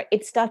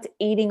 it starts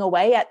eating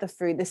away at the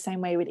food the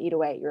same way it would eat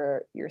away at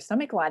your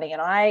stomach lining.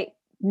 And I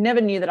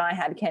never knew that I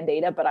had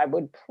candida, but I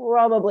would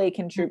probably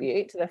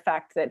contribute to the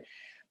fact that,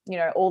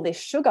 all this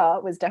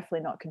sugar was definitely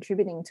not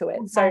contributing to it.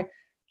 So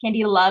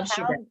candida loves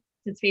sugar.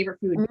 It's its favorite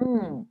food.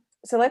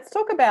 So let's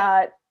talk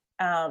about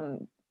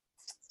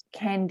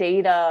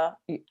candida,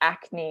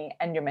 acne,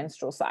 and your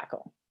menstrual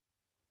cycle.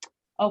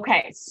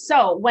 Okay.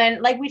 So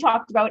when, we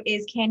talked about,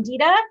 is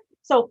candida.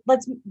 So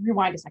let's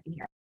rewind a second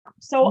here.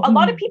 So a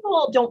lot of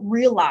people don't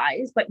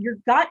realize, but your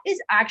gut is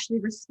actually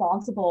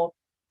responsible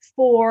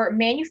for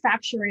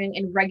manufacturing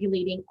and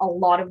regulating a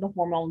lot of the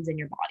hormones in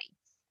your body.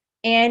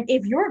 And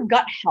if your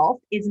gut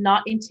health is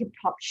not in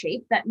tip-top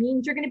shape, that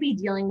means you're going to be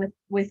dealing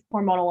with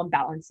hormonal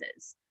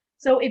imbalances.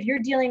 So if you're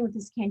dealing with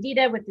this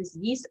candida, with this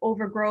yeast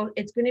overgrowth,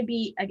 it's going to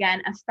be,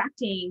 again,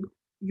 affecting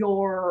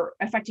your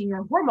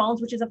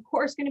hormones, which is of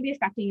course going to be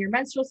affecting your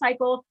menstrual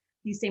cycle.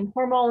 These same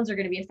hormones are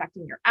going to be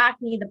affecting your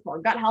acne. The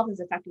poor gut health is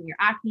affecting your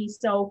acne.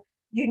 So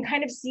you can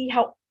kind of see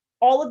how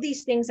all of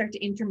these things start to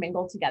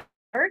intermingle together.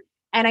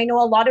 And I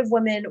know a lot of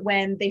women,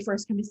 when they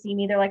first come to see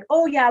me, they're like,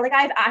 oh yeah, like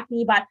I have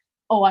acne, but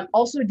oh, I'm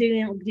also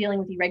dealing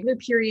with irregular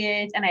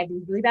periods, and I have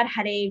these really bad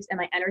headaches, and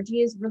my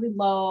energy is really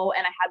low,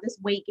 and I have this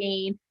weight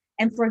gain.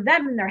 And for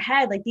them in their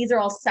head, like these are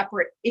all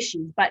separate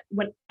issues. But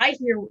when I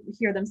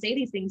hear them say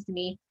these things to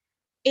me,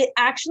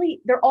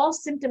 they're all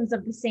symptoms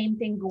of the same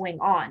thing going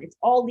on. It's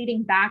all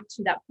leading back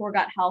to that poor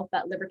gut health,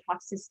 that liver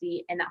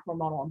toxicity, and that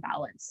hormonal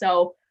imbalance.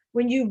 So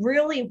when you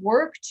really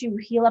work to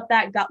heal up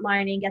that gut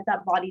lining, get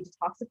that body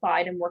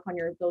detoxified, and work on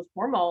those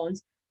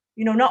hormones,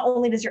 not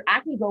only does your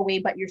acne go away,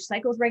 but your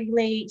cycles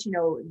regulate,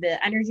 the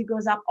energy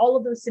goes up, all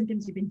of those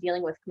symptoms you've been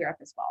dealing with clear up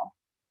as well.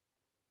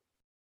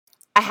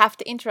 I have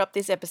to interrupt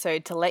this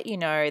episode to let you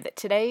know that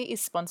today is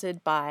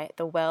sponsored by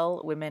the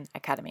Well Women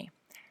Academy.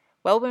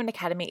 Well Women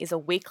Academy is a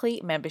weekly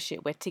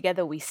membership where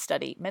together we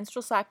study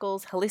menstrual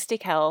cycles,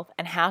 holistic health,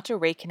 and how to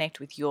reconnect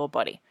with your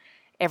body.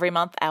 Every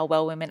month, our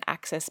Well Women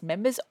access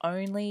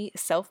members-only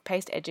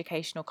self-paced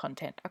educational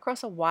content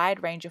across a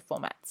wide range of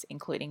formats,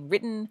 including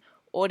written,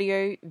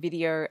 audio,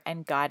 video,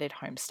 and guided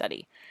home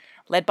study.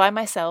 Led by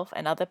myself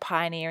and other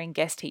pioneering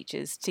guest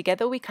teachers,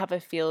 together we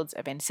cover fields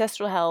of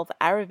ancestral health,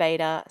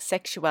 Ayurveda,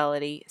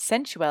 sexuality,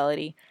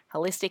 sensuality,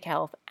 holistic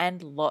health,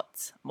 and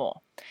lots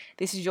more.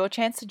 This is your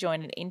chance to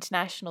join an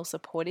international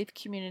supportive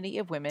community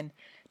of women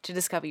to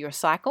discover your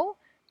cycle,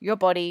 your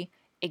body,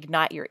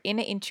 ignite your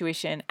inner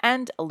intuition,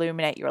 and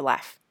illuminate your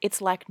life.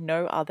 It's like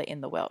no other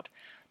in the world.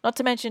 Not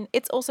to mention,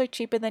 it's also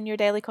cheaper than your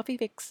daily coffee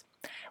fix.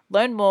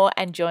 Learn more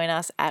and join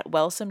us at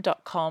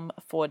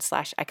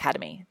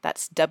wellsome.com/academy.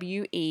 That's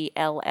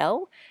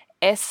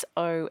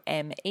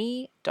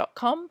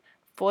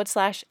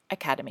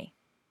WELLSOME.com/academy.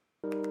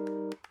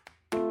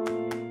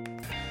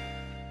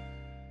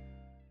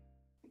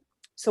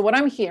 So what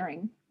I'm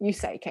hearing you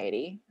say,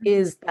 Katie,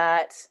 is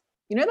that,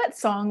 that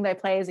song they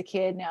play as a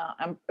kid. Now,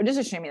 I'm just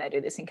assuming they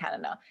do this in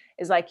Canada.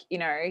 Is like,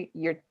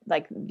 you're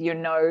like your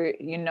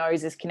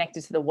nose is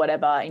connected to the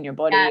whatever in your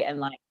body, and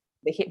like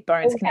the hip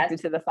bone's connected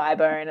to the thigh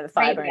bone, and the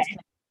thigh bone's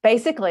connected.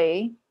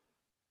 Basically,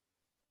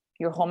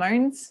 your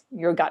hormones,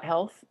 your gut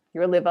health,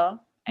 your liver,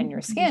 and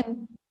your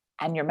skin,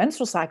 and your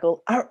menstrual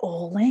cycle are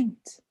all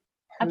linked.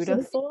 Who'd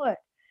have thought?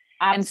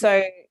 Absolutely. And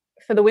so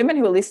for the women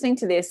who are listening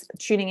to this,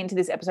 tuning into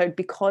this episode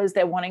because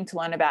they're wanting to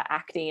learn about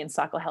acne and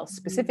cycle health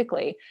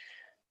specifically,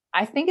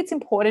 I think it's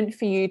important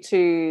for you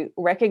to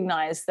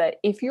recognize that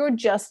if you're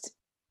just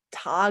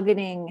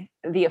targeting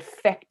the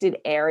affected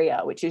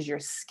area, which is your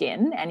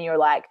skin, and you're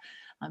like,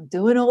 I'm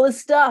doing all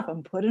this stuff,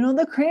 I'm putting all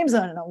the creams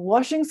on, and I'm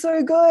washing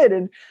so good,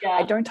 and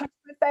I don't touch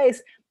my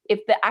face.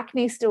 If the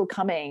acne is still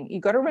coming, you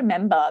got to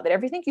remember that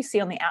everything you see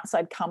on the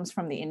outside comes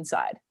from the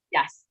inside.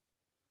 Yes,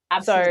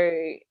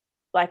 absolutely.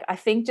 So, I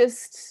think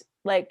just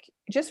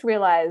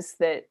realize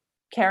that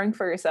caring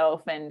for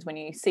yourself, and when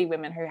you see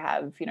women who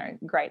have,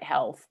 great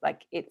health,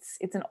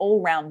 it's an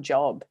all-round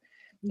job.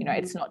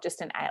 It's not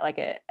just an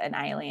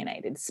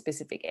alienated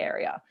specific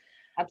area.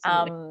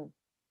 Absolutely.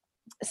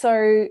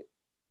 So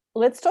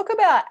let's talk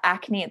about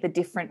acne at the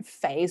different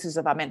phases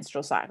of our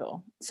menstrual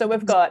cycle. So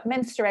we've got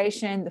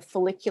menstruation, the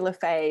follicular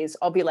phase,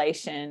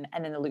 ovulation,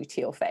 and then the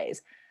luteal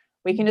phase.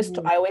 We can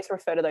I always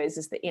refer to those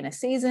as the inner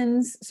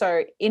seasons.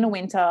 So inner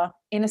winter,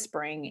 inner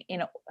spring,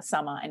 inner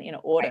summer, and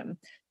inner autumn. Right.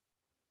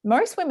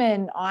 Most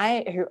women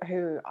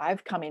who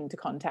I've come into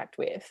contact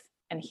with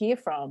and hear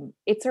from,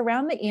 it's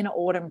around the inner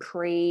autumn,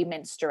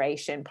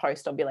 pre-menstruation,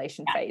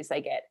 post-ovulation phase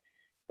they get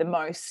the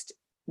most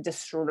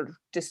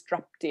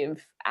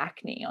disruptive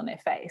acne on their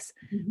face.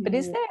 But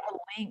is there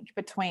a link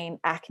between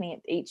acne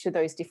at each of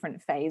those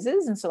different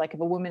phases? And so if a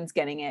woman's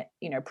getting it,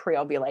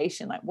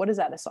 pre-ovulation, what is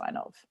that a sign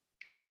of?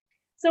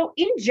 So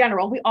in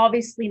general, we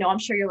obviously know, I'm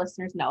sure your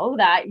listeners know,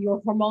 that your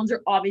hormones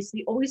are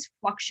obviously always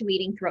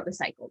fluctuating throughout the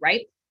cycle,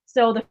 right?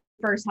 So the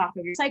first half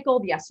of your cycle,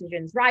 the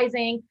estrogen's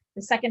rising,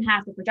 the second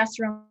half, the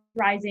progesterone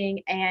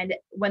rising. And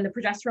when the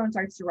progesterone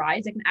starts to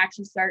rise, it can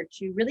actually start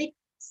to really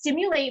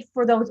stimulate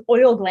for those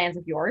oil glands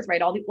of yours,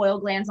 right? All the oil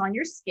glands on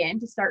your skin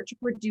to start to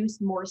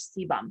produce more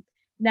sebum.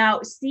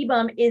 Now,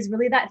 sebum is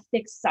really that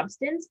thick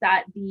substance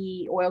that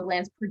the oil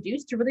glands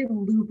produce to really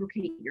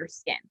lubricate your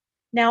skin.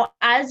 Now,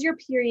 as your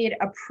period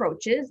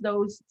approaches,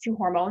 those two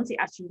hormones, the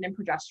estrogen and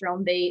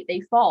progesterone,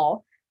 they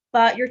fall,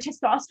 but your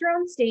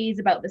testosterone stays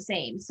about the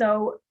same.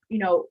 So,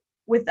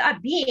 with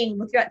that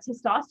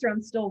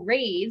testosterone still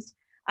raised,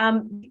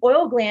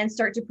 oil glands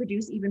start to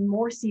produce even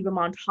more sebum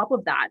on top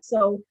of that.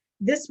 So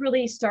this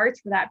really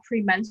starts for that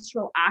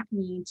premenstrual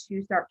acne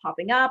to start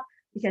popping up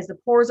because the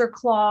pores are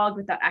clogged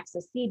with that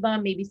excess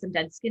sebum, maybe some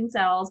dead skin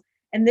cells.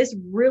 And this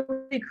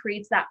really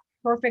creates that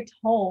perfect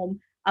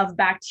home of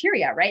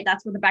bacteria, right?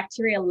 That's where the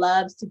bacteria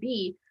loves to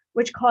be,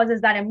 which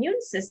causes that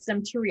immune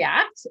system to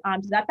react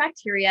to that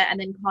bacteria and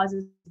then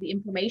causes the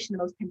inflammation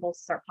and those pimples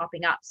start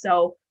popping up.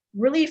 So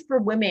really for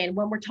women,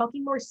 when we're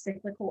talking more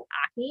cyclical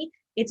acne,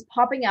 it's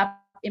popping up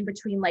in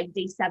between like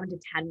day 7 to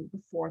 10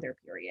 before their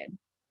period.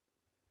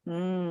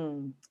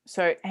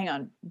 So hang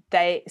on,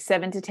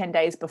 7 to 10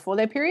 days before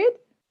their period?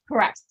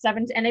 Correct.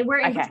 And then we're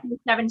in Okay. between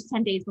 7 to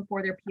 10 days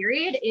before their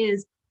period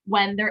is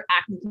when their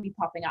acne can be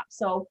popping up.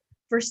 So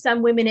for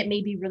some women, it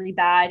may be really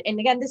bad. And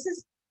again,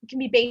 can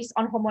be based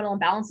on hormonal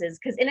imbalances,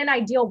 because in an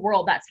ideal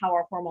world, that's how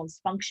our hormones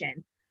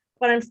function.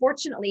 But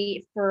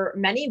unfortunately, for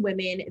many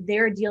women,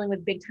 they're dealing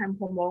with big time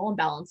hormonal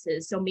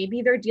imbalances. So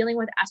maybe they're dealing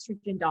with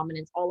estrogen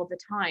dominance all of the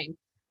time.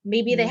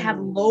 Maybe they have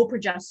low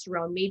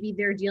progesterone. Maybe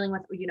they're dealing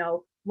with,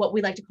 what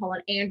we like to call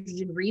an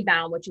androgen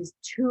rebound, which is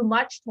too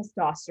much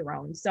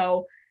testosterone.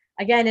 So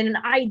again, in an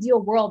ideal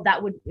world,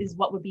 is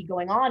what would be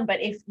going on.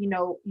 But if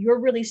you're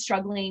really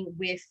struggling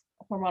with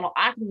hormonal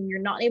acne and you're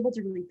not able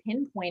to really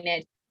pinpoint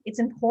it, it's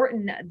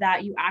important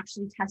that you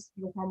actually test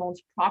your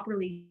hormones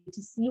properly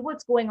to see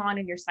what's going on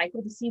in your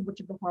cycle, to see which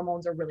of the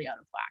hormones are really out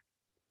of whack.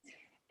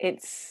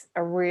 It's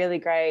a really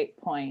great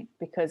point,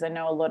 because I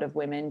know a lot of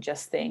women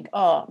just think,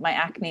 oh, my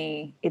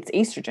acne, it's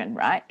estrogen,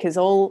 right? Because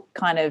all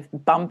kind of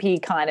bumpy,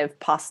 kind of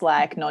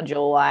pus-like,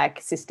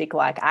 nodule-like,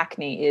 cystic-like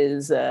acne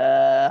is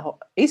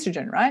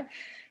estrogen, right?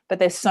 But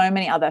there's so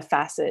many other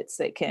facets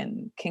that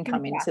can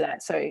come into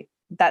that. So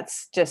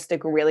that's just a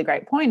really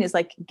great point, is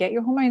like, get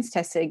your hormones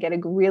tested, get a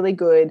really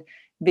good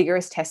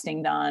vigorous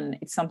testing done.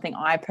 It's something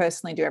I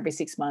personally do every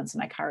 6 months,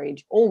 and I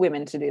encourage all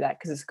women to do that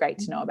because it's great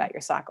to know about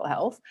your cycle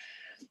health.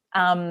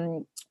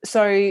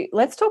 So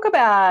let's talk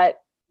about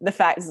the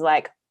facts,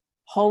 like,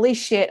 holy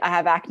shit, I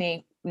have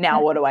acne.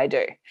 Now what do I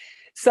do?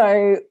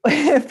 So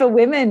for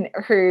women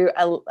who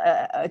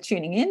are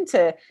tuning in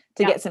to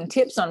get some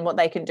tips on what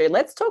they can do,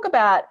 let's talk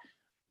about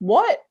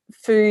what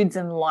foods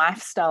and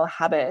lifestyle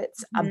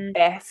habits are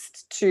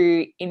best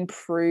to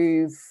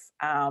improve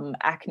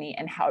acne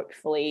and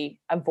hopefully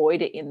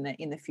avoid it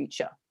in the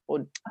future.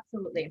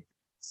 Absolutely.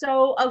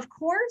 So of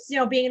course,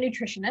 being a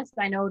nutritionist,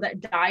 I know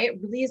that diet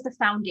really is the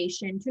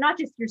foundation to not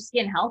just your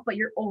skin health, but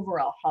your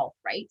overall health,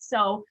 right?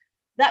 So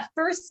that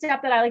first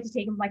step that I like to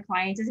take with my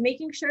clients is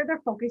making sure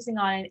they're focusing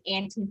on an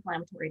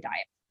anti-inflammatory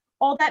diet.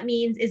 All that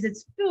means is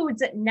it's foods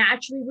that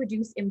naturally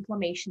reduce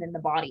inflammation in the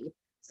body.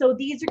 So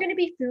these are going to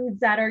be foods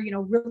that are,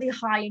 really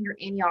high in your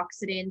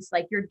antioxidants,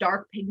 like your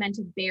dark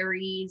pigmented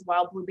berries,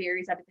 wild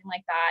blueberries, everything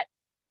like that.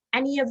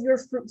 Any of your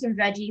fruits and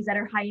veggies that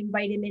are high in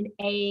vitamin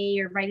A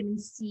or vitamin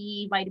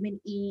C, vitamin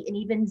E, and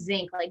even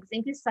zinc. Like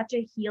zinc is such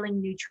a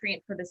healing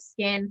nutrient for the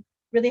skin,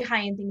 really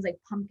high in things like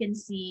pumpkin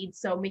seeds.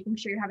 So making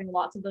sure you're having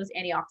lots of those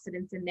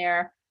antioxidants in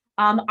there.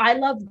 I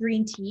love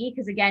green tea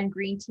because, again,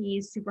 green tea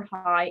is super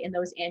high in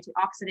those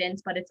antioxidants,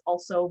 but it's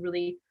also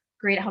really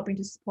great at helping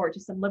to support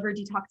just some liver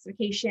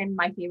detoxification.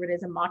 My favorite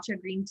is a matcha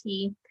green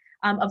tea.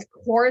 Of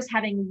course,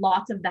 having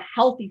lots of the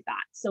healthy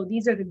fats. So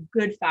these are the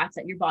good fats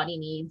that your body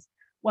needs,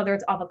 whether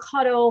it's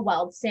avocado,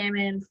 wild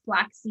salmon,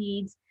 flax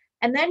seeds.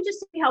 And then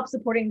just to help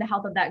supporting the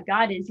health of that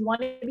gut is you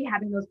want to be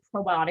having those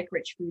probiotic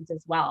rich foods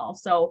as well.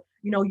 So,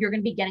 you're going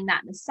to be getting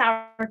that in the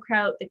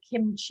sauerkraut, the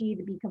kimchi,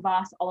 the beet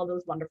kvass, all of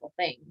those wonderful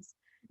things.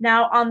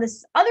 Now, on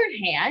this other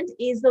hand,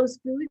 is those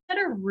foods that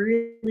are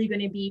really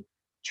going to be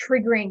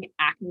triggering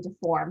acne to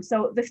form.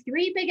 So the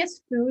 3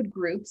 biggest food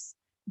groups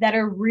that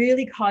are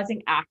really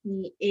causing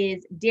acne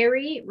is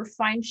dairy,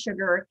 refined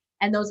sugar,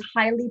 and those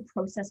highly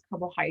processed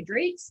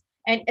carbohydrates.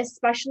 And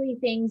especially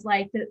things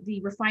like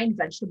the refined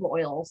vegetable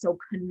oil. So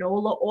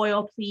canola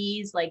oil,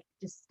 please, like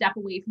just step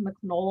away from the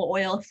canola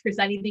oil. If there's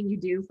anything you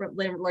do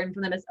learn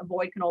from them, is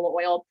avoid canola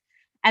oil.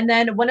 And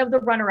then one of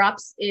the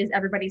runner-ups is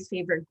everybody's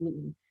favorite,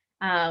 gluten.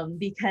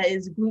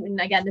 Because gluten,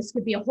 again, this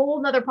could be a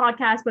whole nother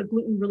podcast, but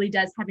gluten really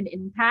does have an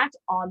impact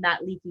on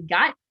that leaky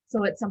gut.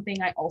 So it's something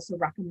I also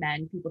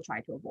recommend people try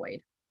to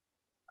avoid.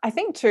 I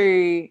think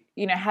too,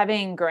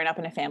 having grown up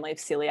in a family of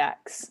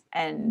celiacs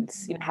and,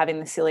 having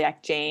the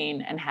celiac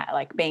gene and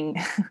like being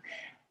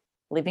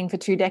living for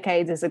 2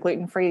 decades as a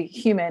gluten-free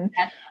human,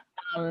 Yes.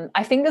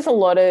 I think there's a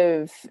lot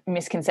of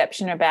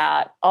misconception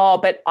about,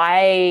 but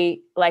why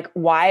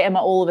am I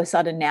all of a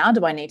sudden now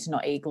do I need to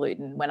not eat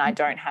gluten when I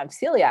don't have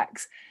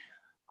celiacs?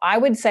 I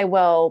would say,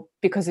 well,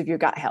 because of your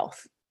gut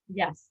health.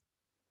 Yes.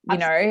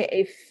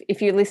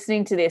 If you're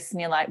listening to this and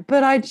you're like,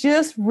 but I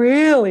just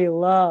really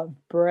love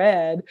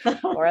bread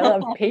or I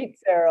love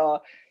pizza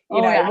or,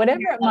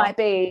 whatever it might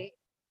be,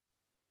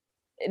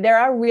 there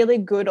are really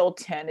good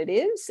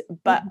alternatives.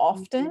 But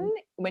often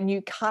when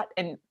you cut,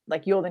 and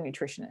like, you're the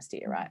nutritionist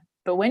here, right?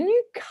 But when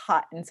you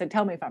cut, and so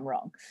tell me if I'm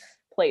wrong,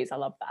 please, I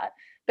love that.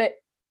 But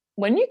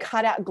when you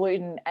cut out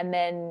gluten and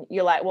then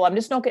you're like, well, I'm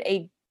just not going to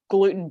eat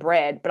gluten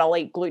bread, but I'll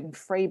eat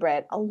gluten-free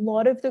bread. A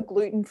lot of the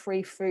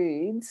gluten-free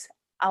foods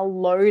are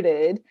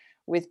loaded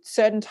with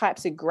certain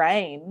types of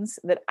grains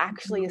that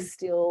actually are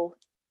still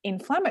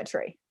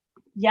inflammatory.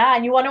 Yeah.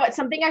 And you want to know what,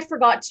 something I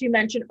forgot to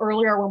mention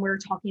earlier when we were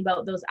talking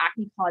about those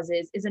acne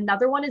causes is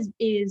another one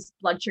is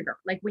blood sugar.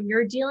 Like when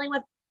you're dealing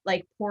with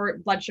like poor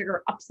blood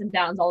sugar ups and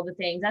downs, all of the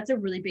things, that's a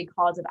really big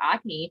cause of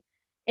acne.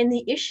 And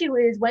the issue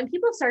is when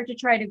people start to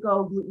try to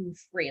go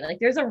gluten-free, like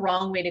there's a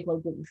wrong way to go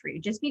gluten-free.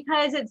 Just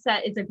because it's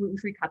a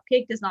gluten-free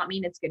cupcake does not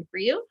mean it's good for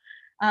you.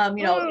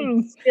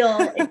 Mm.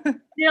 It's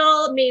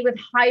still made with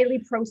highly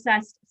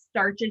processed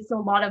starches. So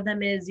a lot of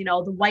them is,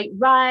 the white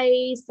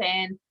rice,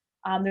 and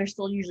there's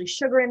still usually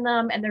sugar in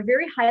them, and they're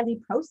very highly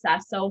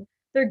processed. So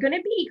they're going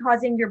to be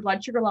causing your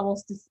blood sugar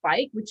levels to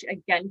spike, which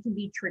again can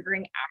be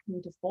triggering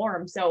acne to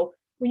form. So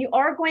when you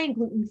are going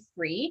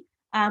gluten-free,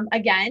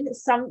 again,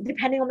 some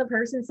depending on the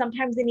person,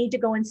 sometimes they need to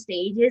go in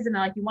stages and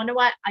they're like, you want to know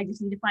what? I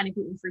just need to find a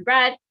gluten-free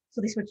bread.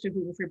 So they switch to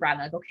gluten-free bread.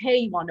 They're like, okay,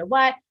 you want to know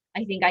what?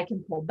 I think I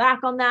can pull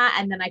back on that.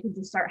 And then I can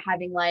just start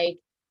having like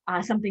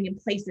something in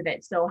place of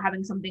it. So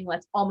having something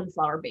that's almond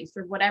flour based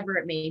or whatever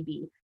it may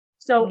be.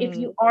 So if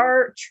you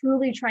are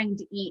truly trying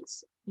to eat,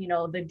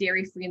 the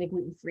dairy-free and the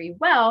gluten-free,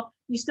 well,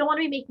 you still want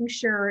to be making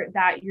sure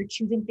that you're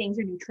choosing things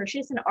that are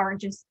nutritious and aren't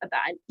just an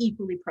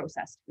equally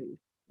processed food.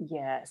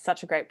 Yeah,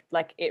 such a great,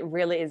 like, it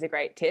really is a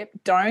great tip.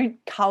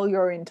 Don't cull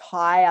your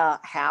entire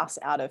house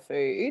out of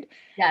food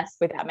Yes.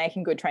 without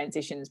making good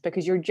transitions,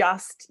 because you're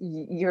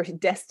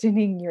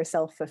destining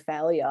yourself for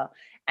failure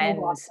and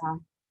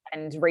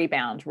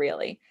rebound,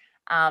 really.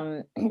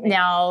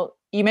 Now,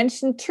 you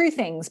mentioned two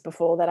things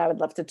before that I would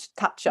love to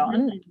touch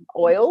on.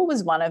 Oil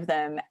was one of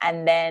them,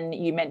 and then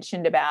you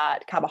mentioned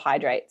about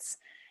carbohydrates.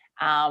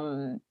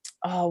 I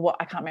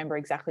can't remember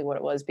exactly what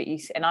it was, but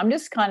and I'm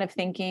just kind of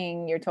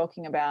thinking you're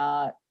talking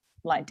about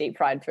like deep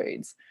fried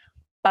foods,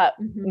 but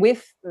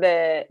with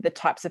the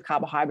types of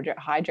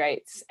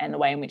carbohydrates and the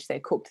way in which they're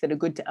cooked that are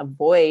good to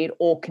avoid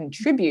or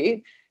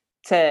contribute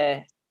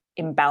to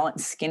imbalanced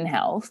skin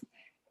health,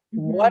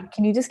 what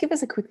can you just give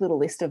us a quick little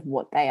list of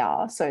what they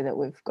are so that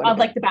we've got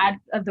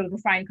of the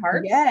refined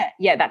carbs?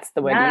 Yeah, that's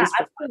the word used.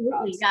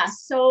 Absolutely. Yeah.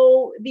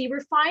 So the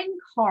refined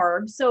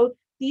carbs, so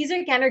these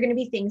again are going to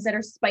be things that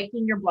are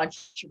spiking your blood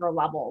sugar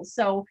levels.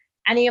 So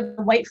any of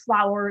the white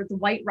flour, the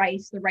white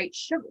rice, the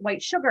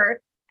white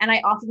sugar. And I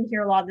often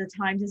hear a lot of the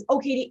times is, oh,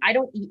 Katie, I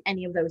don't eat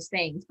any of those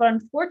things. But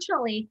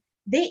unfortunately,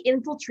 they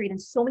infiltrate in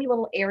so many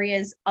little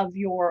areas of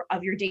your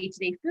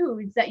day-to-day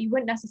foods that you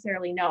wouldn't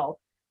necessarily know.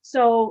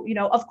 So,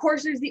 of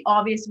course, there's the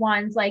obvious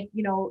ones like,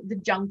 the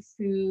junk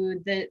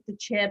food, the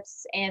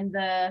chips and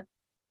the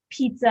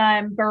pizza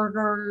and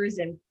burgers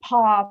and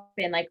pop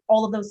and like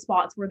all of those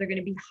spots where they're going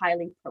to be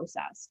highly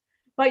processed.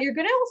 But you're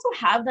going to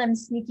also have them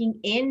sneaking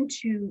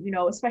into,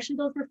 especially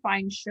those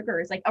refined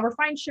sugars. Like a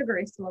refined sugar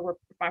is still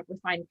a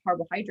refined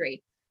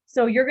carbohydrate.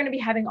 So you're going to be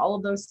having all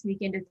of those sneak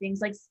into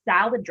things like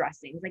salad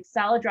dressings. Like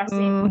salad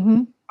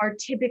dressings are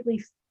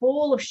typically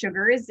full of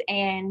sugars,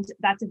 and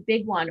that's a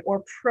big one.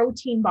 Or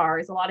protein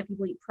bars. A lot of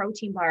people eat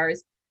protein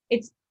bars.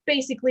 It's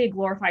basically a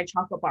glorified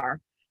chocolate bar.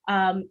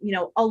 A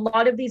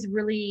lot of these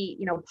really,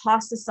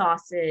 pasta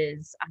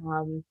sauces,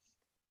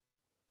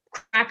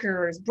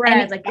 crackers,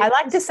 breads. I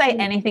like to say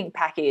anything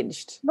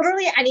packaged.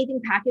 Literally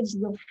anything packaged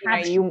will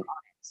have sugar on it.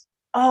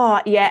 Oh,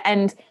 yeah.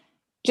 And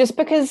just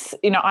because,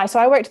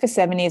 I worked for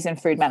 7 years in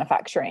food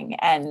manufacturing,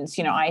 and,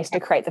 I used to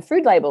create the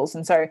food labels.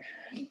 And so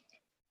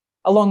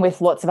along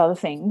with lots of other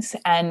things,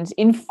 and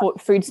in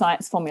food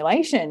science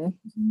formulation,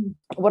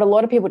 what a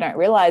lot of people don't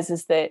realize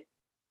is that,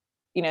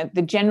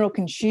 the general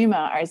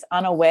consumer is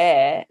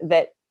unaware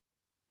that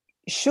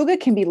sugar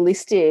can be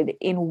listed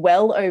in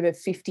well over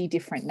 50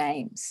 different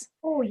names.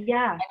 Oh,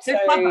 yeah.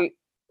 So,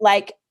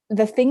 like,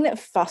 the thing that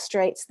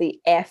frustrates the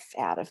F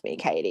out of me,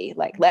 Katie,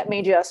 like, let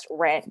me just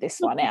rant this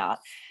one out,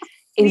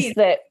 is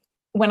that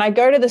when I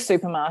go to the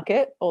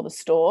supermarket or the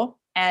store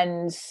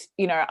and,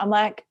 I'm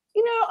like,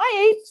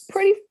 I eat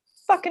pretty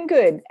fucking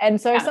good.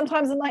 And so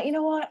sometimes I'm like, you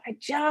know what? I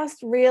just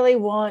really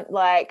want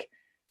like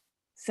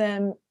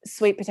some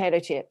sweet potato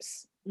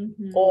chips.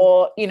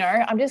 Or,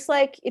 I'm just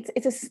like,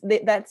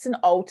 that's an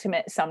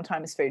ultimate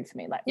sometimes food for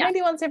me. Like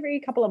maybe once every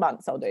couple of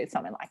months I'll do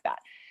something like that.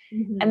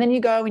 And then you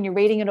go and you're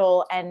reading it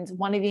all, and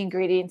one of the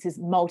ingredients is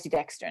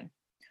maltodextrin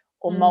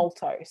or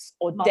maltose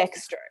or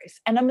dextrose.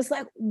 And I'm just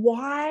like,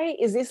 why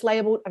is this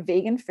labeled a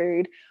vegan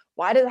food?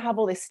 Why does it have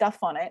all this stuff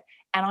on it?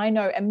 And I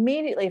know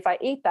immediately if I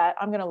eat that,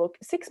 I'm going to look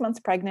 6 months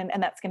pregnant,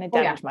 and that's going to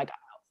damage my gut health.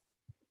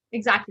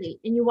 Exactly.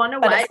 And you want to know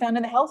what? But it's found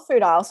in the health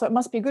food aisle, so it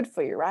must be good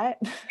for you, right?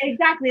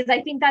 Exactly.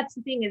 I think that's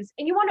the thing is,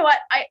 and you want to know what?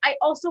 I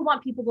also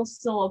want people to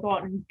still go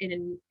out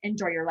and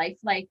enjoy your life.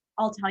 Like,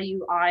 I'll tell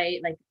you, I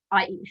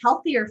eat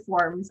healthier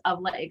forms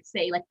of like,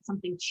 say, like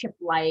something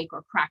chip-like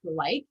or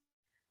cracker-like,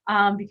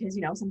 because,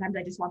 sometimes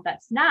I just want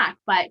that snack.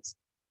 But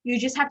you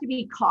just have to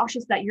be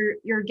cautious that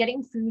you're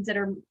getting foods that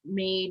are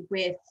made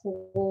with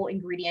whole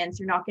ingredients.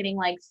 You're not getting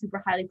like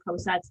super highly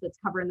processed that's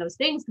covering those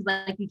things.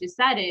 Because like you just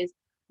said, is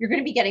you're going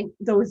to be getting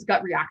those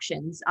gut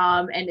reactions.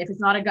 And if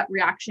it's not a gut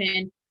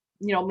reaction,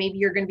 maybe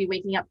you're going to be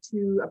waking up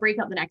to a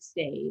breakout the next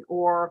day,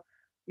 or,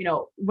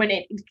 when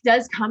it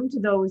does come to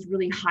those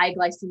really high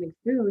glycemic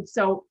foods.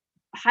 So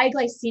high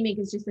glycemic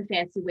is just a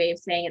fancy way of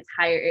saying it's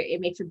higher.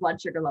 It makes your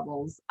blood sugar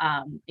levels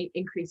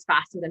increase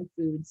faster than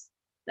foods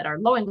that are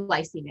low in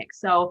glycemic.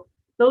 So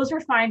those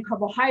refined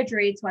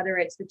carbohydrates, whether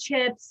it's the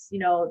chips,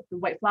 the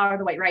white flour,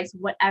 the white rice,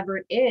 whatever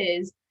it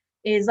is,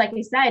 is, like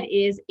I said,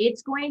 is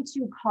it's going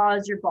to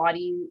cause your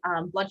body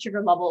blood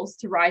sugar levels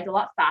to rise a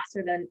lot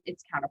faster than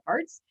its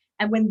counterparts.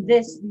 And when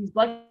these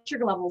blood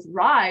sugar levels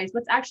rise,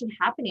 what's actually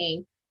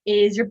happening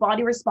is your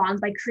body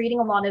responds by creating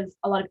a lot of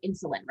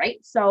insulin, right?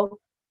 So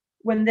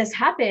when this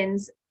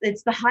happens,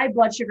 it's the high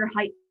blood sugar,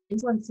 high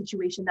insulin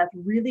situation that's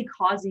really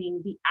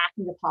causing the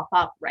acne to pop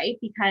up, right?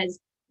 Because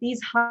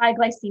these high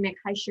glycemic,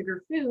 high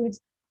sugar foods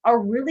are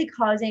really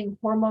causing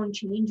hormone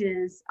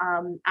changes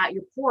at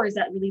your pores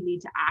that really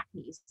lead to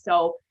acne.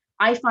 So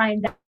I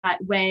find that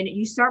when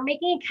you start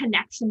making a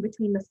connection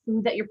between the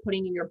food that you're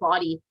putting in your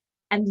body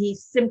and the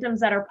symptoms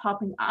that are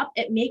popping up,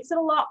 it makes it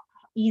a lot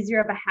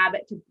easier of a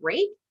habit to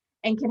break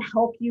and can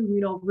help you,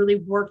 really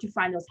work to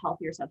find those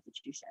healthier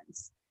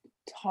substitutions.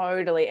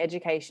 Totally.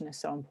 Education is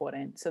so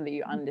important so that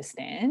you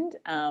understand.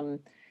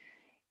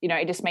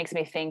 It just makes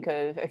me think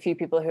of a few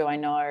people who I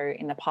know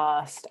in the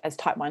past as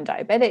type 1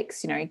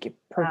 diabetics,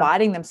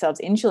 providing themselves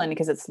insulin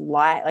because it's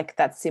like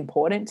that's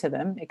important to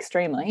them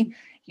extremely.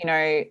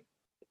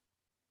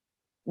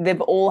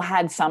 They've all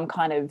had some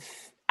kind of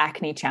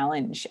acne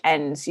challenge,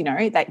 and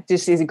that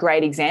just is a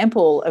great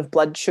example of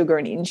blood sugar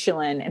and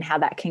insulin and how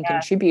that can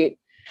contribute.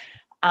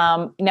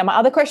 Now my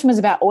other question was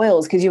about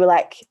oils, because you were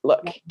like,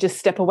 look, just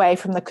step away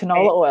from the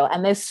canola oil,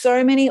 and there's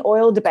so many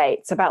oil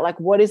debates about like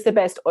what is the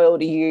best oil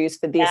to use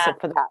for this or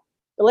for that.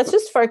 But let's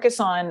just focus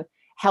on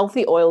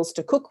healthy oils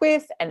to cook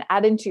with and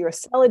add into your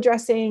salad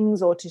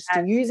dressings or just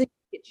to use in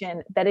the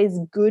kitchen that is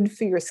good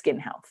for your skin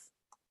health.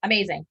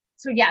 Amazing.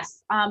 So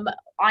yes,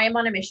 I am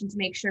on a mission to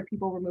make sure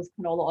people remove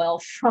canola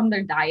oil from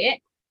their diet.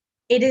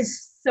 It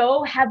is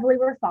so heavily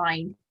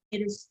refined.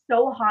 It is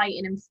so high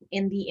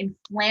in the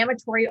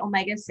inflammatory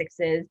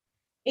omega-6s.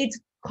 It's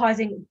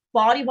causing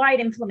body-wide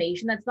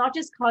inflammation. That's not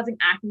just causing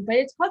acne, but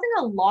it's causing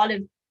a lot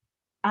of,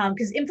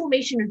 because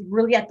inflammation is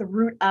really at the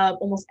root of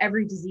almost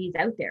every disease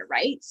out there,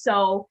 right?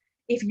 So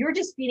if you're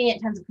just feeding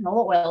it tons of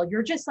canola oil,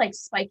 you're just like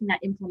spiking that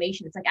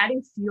inflammation. It's like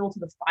adding fuel to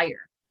the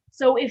fire.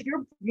 So if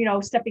you're,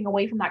 stepping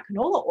away from that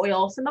canola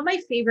oil, some of my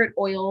favorite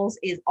oils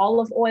is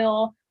olive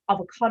oil,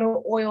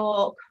 avocado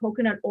oil,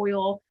 coconut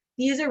oil.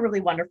 These are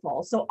really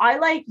wonderful. So I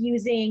like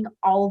using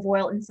olive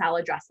oil in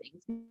salad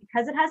dressings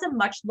because it has a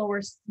much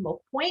lower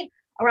smoke point,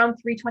 around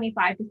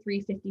 325 to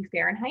 350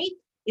 Fahrenheit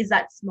is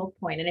that smoke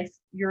point. And if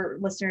your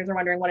listeners are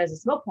wondering what is a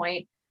smoke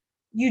point,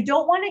 you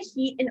don't want to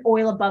heat an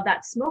oil above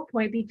that smoke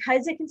point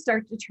because it can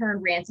start to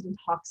turn rancid and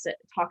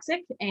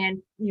toxic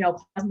and,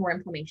 cause more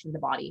inflammation in the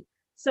body.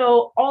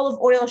 So olive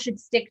oil should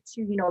stick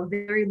to,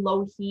 very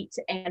low heat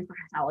and for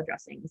salad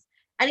dressings.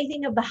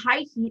 Anything of the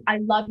high heat, I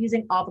love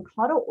using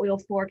avocado oil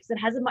for because it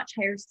has a much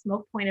higher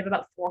smoke point of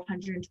about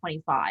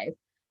 425.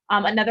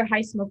 Another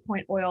high smoke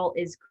point oil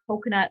is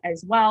coconut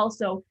as well.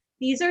 So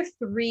these are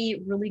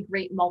three really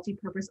great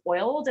multi-purpose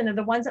oils, and they're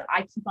the ones that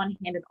I keep on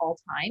hand at all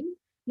time.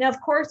 Now,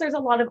 of course, there's a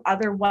lot of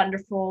other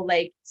wonderful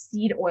like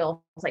seed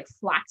oils, like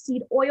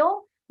flaxseed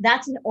oil.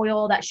 That's an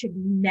oil that should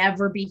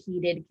never be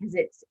heated because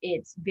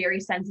it's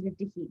very sensitive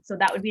to heat. So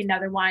that would be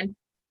another one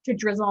to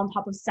drizzle on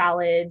top of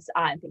salads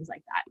and things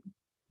like that.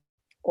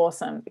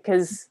 Awesome,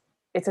 because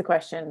it's a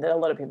question that a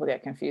lot of people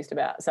get confused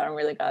about. So I'm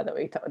really glad that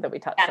we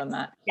touched on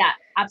that. Yeah,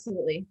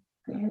 absolutely.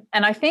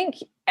 And I think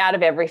out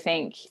of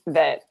everything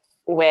that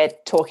we're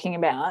talking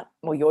about,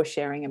 or you're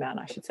sharing about,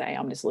 I should say,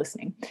 I'm just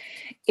listening,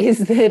 is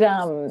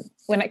that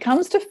when it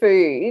comes to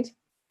food,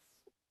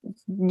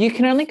 you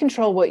can only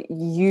control what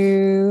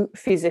you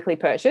physically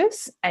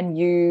purchase and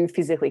you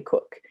physically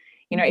cook.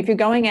 If you're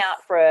going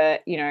out for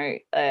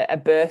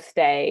a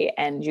birthday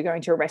and you're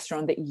going to a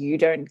restaurant that you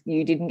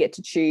didn't get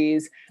to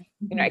choose,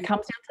 it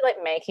comes down to like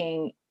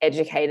making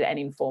educated and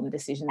informed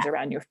decisions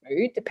around your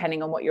food,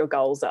 depending on what your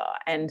goals are.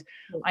 And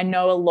I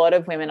know a lot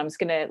of women, I'm just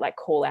going to like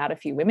call out a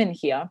few women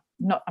here.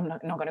 I'm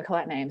not going to call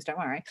out names, don't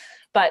worry.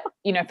 But,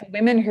 for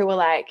women who are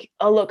like,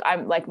 oh, look,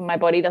 I'm like, my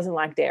body doesn't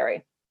like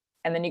dairy.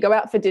 And then you go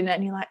out for dinner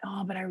and you're like,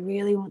 oh, but I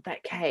really want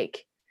that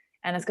cake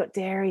and it's got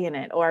dairy in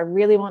it, or I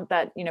really want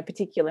that,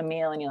 particular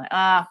meal. And you're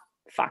like,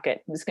 fuck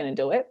it, I'm just going to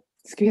do it.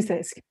 Excuse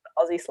the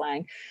Aussie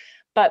slang.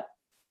 But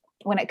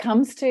when it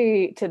comes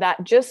to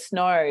that, just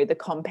know the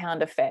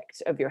compound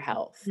effect of your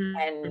health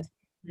and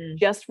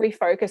just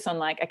refocus on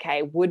like,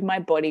 okay, would my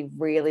body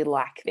really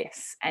like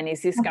this? And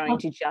is this going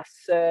to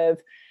just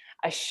serve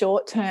a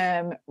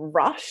short-term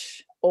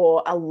rush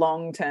or a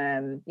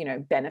long-term,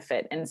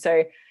 benefit? And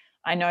so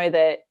I know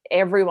that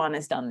everyone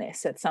has done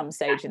this at some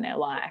stage in their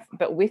life,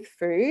 but with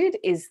food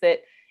is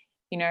that,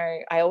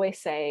 I always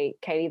say,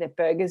 Katie, that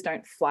burgers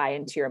don't fly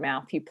into your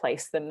mouth, you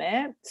place them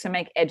there. So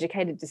make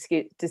educated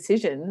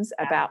decisions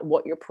about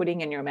what you're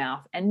putting in your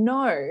mouth, and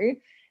know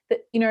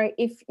that,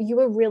 if you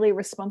are really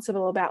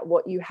responsible about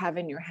what you have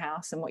in your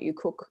house and what you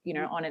cook,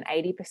 on an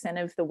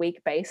 80% of the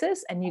week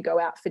basis, and you go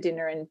out for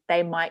dinner and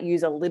they might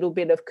use a little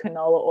bit of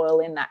canola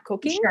oil in that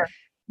cooking. Sure.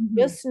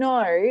 Just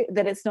know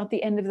that it's not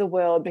the end of the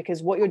world,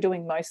 because what you're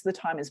doing most of the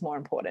time is more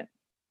important.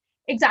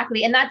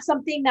 Exactly. And that's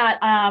something that,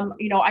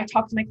 I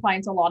talk to my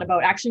clients a lot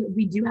about. Actually,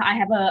 I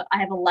have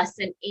a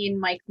lesson in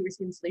my Clear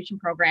Skin Solution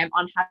program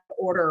on how to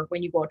order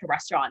when you go to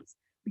restaurants.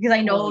 because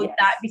I know yes.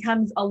 that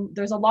becomes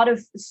there's a lot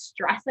of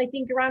stress, I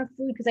think, around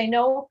food, because I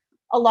know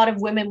a lot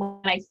of women, when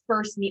I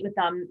first meet with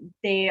them,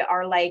 they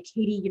are like,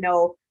 Katie,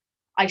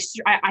 I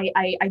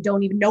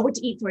don't even know what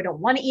to eat, so I don't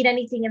want to eat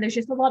anything. And there's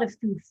just a lot of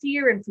food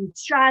fear and food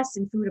stress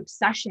and food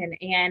obsession.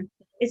 And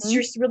it's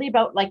just really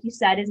about, like you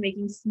said, is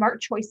making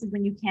smart choices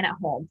when you can at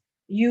home.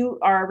 You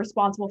are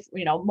responsible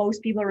for,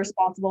 most people are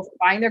responsible for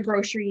buying their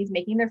groceries,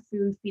 making their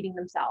food, feeding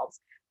themselves.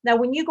 Now,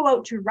 when you go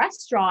out to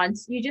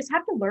restaurants, you just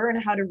have to learn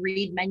how to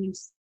read menu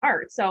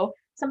smart. So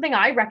something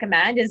I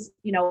recommend is,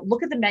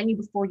 look at the menu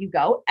before you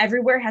go.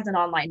 Everywhere has an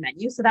online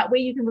menu. So that way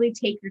you can really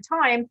take your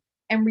time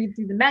and read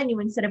through the menu,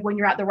 instead of when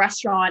you're at the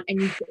restaurant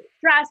and you get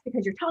stressed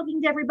because you're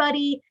talking to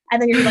everybody.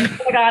 And then you're like,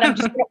 oh my God, I'm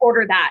just going to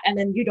order that. And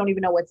then you don't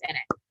even know what's in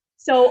it.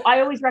 So I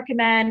always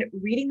recommend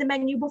reading the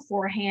menu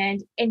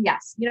beforehand. And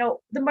yes, the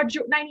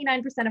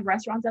 99% of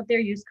restaurants out there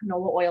use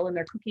canola oil in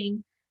their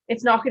cooking.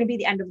 It's not going to be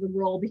the end of the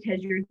world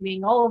because you're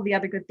doing all of the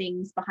other good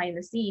things behind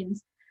the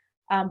scenes.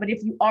 But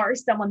if you are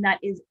someone that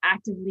is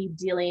actively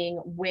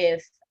dealing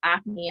with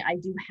acne, I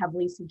do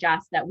heavily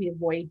suggest that we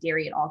avoid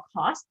dairy at all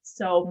costs.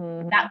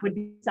 So that would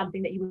be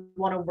something that you would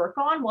want to work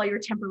on while you're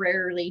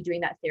temporarily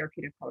doing that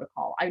therapeutic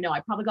protocol. I know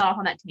I probably got off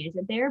on that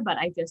tangent there, but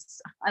I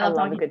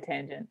love a good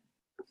tangent.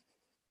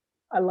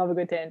 I love a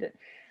good tangent.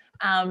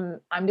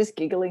 I'm just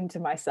giggling to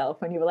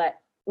myself when you were like,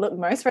 look,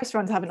 most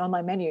restaurants have an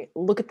online menu.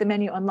 Look at the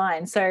menu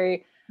online. So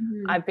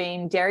I've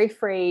been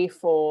dairy-free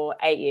for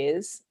 8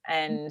 years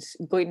and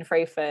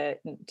gluten-free for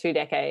 2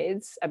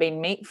 decades. I've been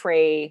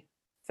meat-free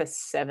for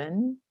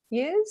 7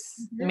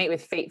 years. Meat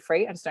with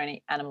feet-free. I just don't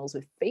eat animals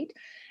with feet.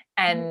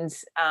 And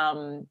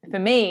for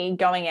me,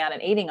 going out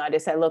and eating, I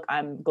just say, look,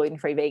 I'm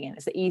gluten-free vegan.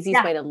 It's the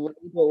easiest way to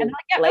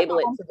label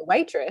it to the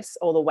waitress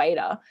or the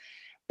waiter.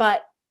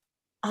 But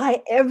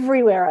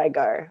everywhere I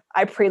go,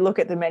 I pre-look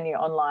at the menu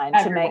online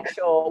to make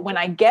sure when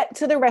I get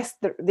to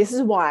this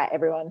is why,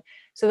 everyone,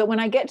 so that when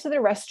I get to the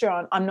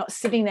restaurant, I'm not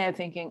sitting there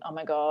thinking, oh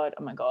my God,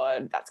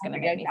 that's going to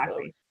make me feel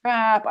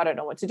crap. I don't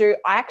know what to do.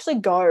 I actually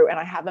go and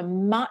I have a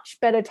much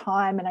better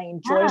time and I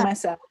enjoy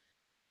myself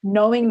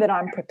knowing that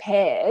I'm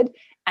prepared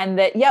and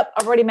that, yep,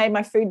 I've already made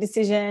my food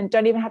decision.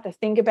 Don't even have to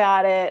think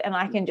about it. And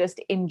I can just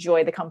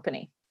enjoy the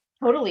company.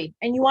 Totally.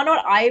 And you want to know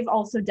what I've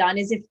also done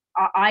is, if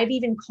I've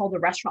even called a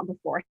restaurant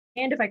beforehand,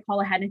 if I call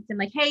ahead and say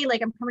like, hey,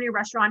 like I'm coming to your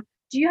restaurant,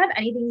 do you have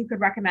anything you could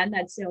recommend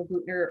that's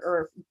gluten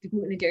or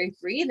gluten and dairy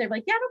free? And they're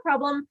like, yeah, no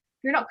problem.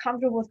 If you're not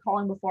comfortable with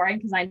calling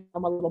beforehand, because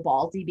I'm a little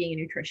ballsy being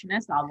a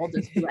nutritionist, I will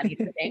just do any of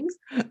the things.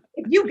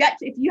 If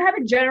you have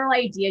a general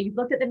idea, you've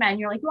looked at the menu,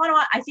 you're like, you want to know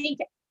what? I think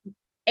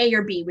A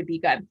or B would be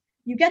good.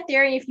 You get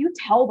there, and if you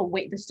tell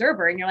the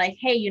server and you're like,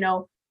 hey,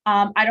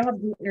 I don't have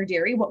gluten or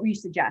dairy, what would you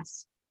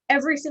suggest?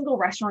 Every single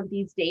restaurant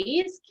these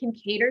days can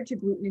cater to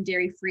gluten and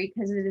dairy free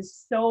because it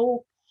is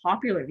so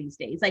popular these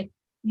days. Like,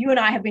 you and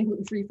I have been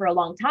gluten free for a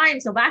long time.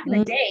 So back in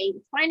the day,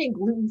 finding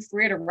gluten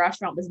free at a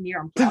restaurant was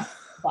near impossible.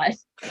 But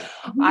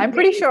I'm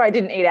pretty sure I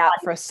didn't eat out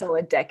for a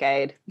solid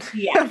decade.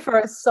 Yeah.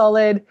 I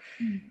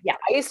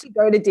used to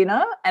go to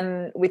dinner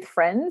and with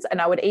friends, and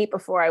I would eat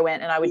before I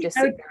went, and I would just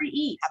sit there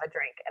and have a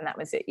drink, and that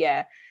was it.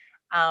 Yeah.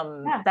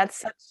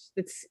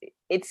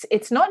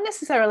 It's not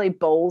necessarily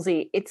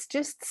ballsy, it's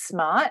just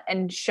smart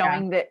and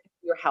showing that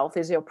your health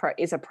is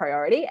a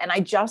priority. And I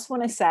just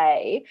want to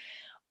say,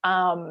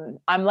 I'm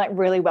like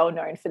really well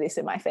known for this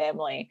in my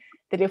family,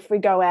 that if we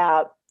go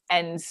out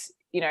and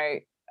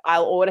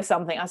I'll order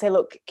something, I say,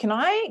 look, can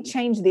I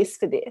change this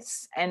for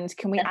this, and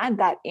can we add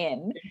that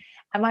in?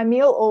 And my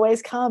meal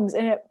always comes,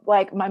 and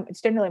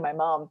it's generally my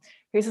mom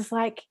who's just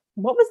like,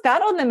 what was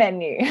that on the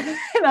menu?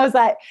 And I was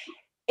like,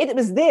 it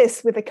was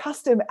this with a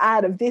custom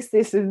ad of this,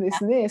 this, and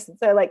this, and this. And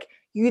so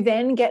you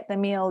then get the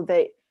meal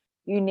that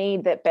you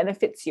need that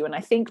benefits you. And I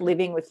think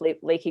living with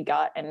leaky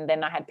gut, and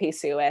then I had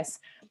PCOS,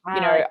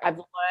 I've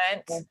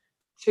learned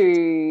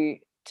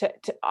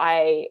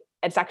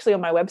it's actually on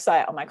my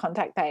website, on my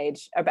contact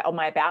page, on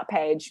my about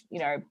page,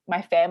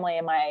 my family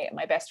and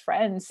my best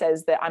friend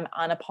says that I'm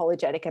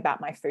unapologetic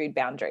about my food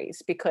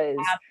boundaries, because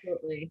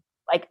absolutely,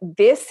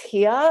 this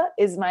here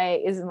is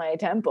my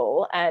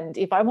temple. And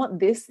if I want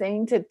this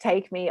thing to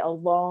take me a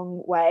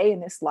long way in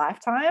this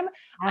lifetime,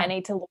 I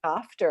need to look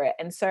after it.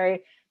 And so,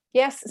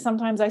 yes,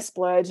 sometimes I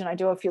splurge and I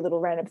do a few little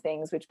random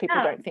things, which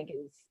people don't think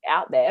is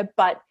out there,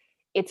 but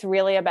it's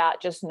really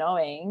about just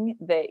knowing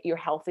that your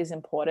health is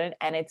important,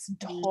 and it's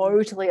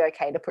totally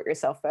okay to put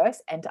yourself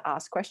first and to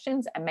ask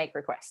questions and make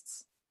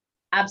requests.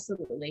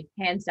 Absolutely.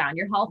 Hands down.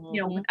 Your health,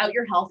 without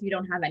your health, you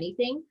don't have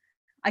anything.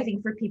 I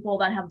think for people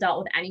that have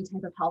dealt with any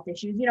type of health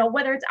issues,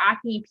 whether it's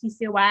acne,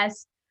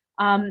 PCOS,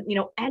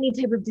 any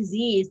type of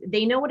disease,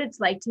 they know what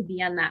it's like to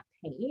be on that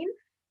pain,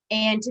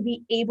 and to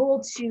be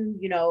able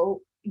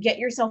to, get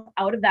yourself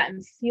out of that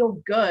and feel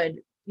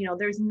good.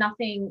 There's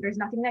nothing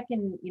that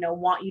can,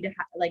 want you to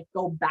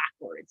go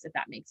backwards, if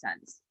that makes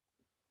sense.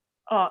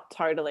 Oh,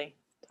 totally.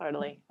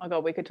 Oh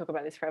God, we could talk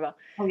about this forever.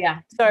 Oh yeah.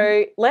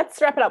 So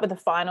let's wrap it up with a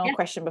final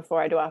question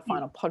before I do our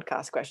final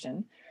podcast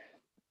question.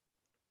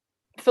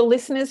 For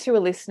listeners who are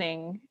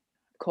listening,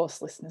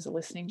 course listeners are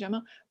listening,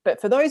 Gemma, but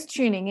for those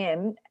tuning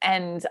in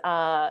and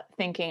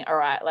thinking, all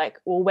right, like,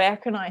 well, where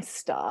can I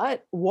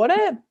start? What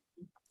are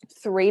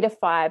 3 to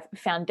 5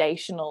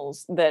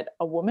 foundationals that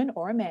a woman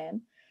or a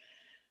man,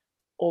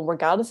 or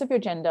regardless of your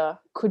gender,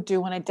 could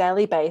do on a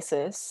daily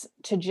basis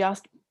to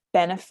just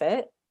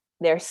benefit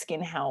their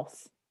skin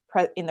health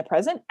in the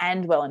present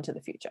and well into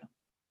the future?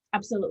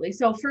 Absolutely.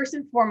 So first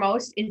and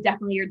foremost is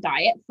definitely your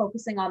diet,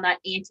 focusing on that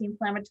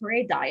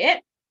anti-inflammatory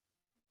diet.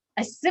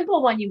 A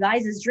simple one, you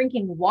guys, is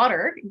drinking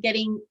water,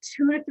 getting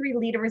 2 to 3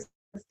 liters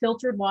of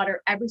filtered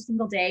water every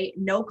single day.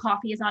 No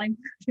coffee is not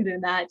included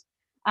in that.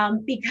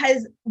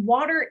 Because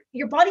water,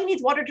 your body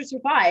needs water to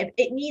survive.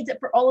 It needs it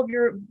for all of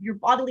your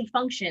bodily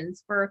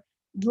functions, for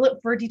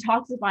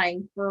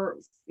detoxifying, for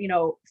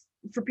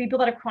people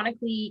that are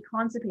chronically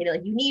constipated.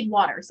 Like, you need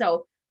water.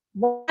 So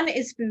 1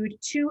 is food,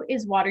 2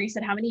 is water. You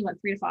said how many? You went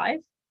 3 to 5?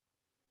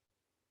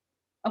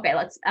 Okay,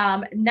 let's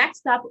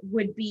next up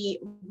would be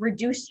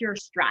reduce your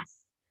stress.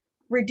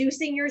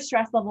 Reducing your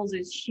stress levels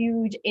is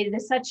huge. It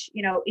is such,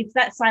 it's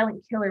that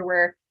silent killer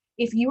where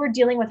if you are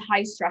dealing with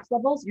high stress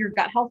levels, your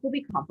gut health will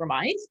be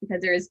compromised,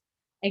 because there's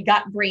a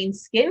gut brain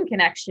skin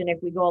connection. If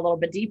we go a little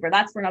bit deeper,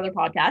 that's for another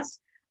podcast.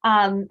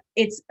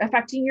 It's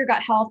affecting your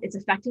gut health. It's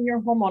affecting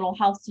your hormonal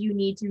health. So you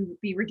need to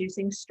be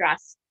reducing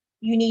stress.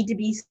 You need to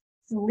be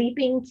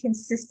sleeping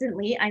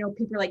consistently. I know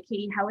people are like,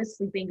 Katie, how is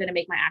sleeping going to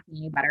make my acne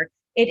any better?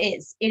 It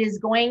is. It is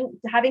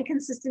having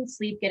consistent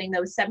sleep, getting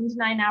those 7 to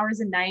 9 hours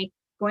a night,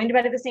 going to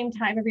bed at the same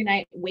time every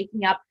night,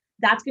 waking up.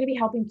 That's going to be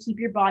helping keep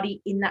your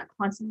body in that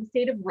constant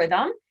state of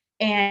rhythm,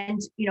 and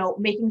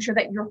making sure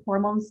that your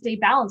hormones stay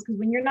balanced, because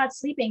when you're not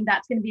sleeping,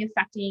 that's going to be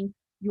affecting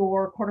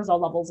your cortisol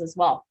levels as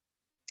well.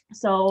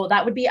 So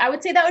I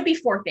would say that would be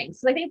 4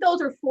 things. So I think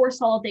those are 4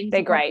 solid things.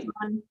 They're great.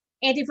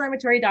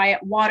 Anti-inflammatory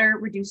diet, water,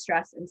 reduce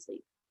stress, and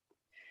sleep.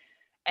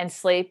 And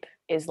sleep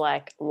is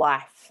like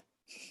life.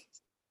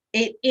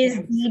 It is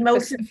the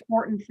most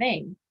important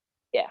thing.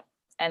 Yeah.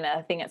 And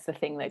I think it's the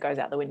thing that goes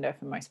out the window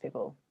for most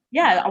people.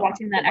 Yeah,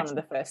 watching that one of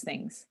the first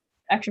things.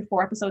 Extra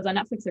 4 episodes on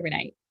Netflix every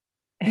night.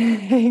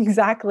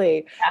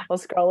 Exactly. Yeah. Or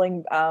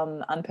scrolling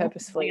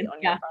unpurposefully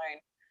on your phone.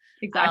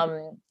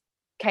 Exactly.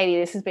 Katie,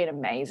 this has been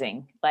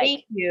amazing.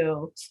 Thank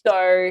you.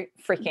 So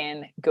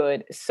freaking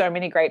good. So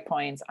many great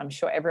points. I'm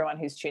sure everyone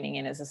who's tuning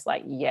in is just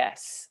like,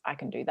 yes, I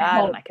can do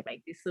that, and I can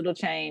make this little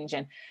change.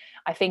 And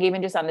I think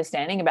even just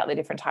understanding about the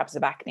different types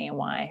of acne and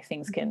why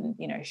things can,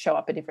 show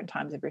up at different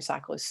times of your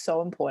cycle is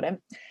so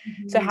important.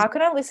 Mm-hmm. So how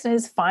can our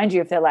listeners find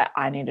you if they're like,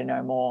 I need to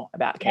know more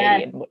about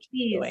Katie and what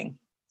she's doing?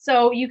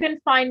 So you can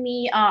find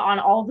me on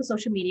all of the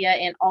social media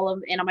and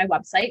on my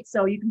website.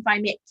 So you can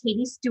find me at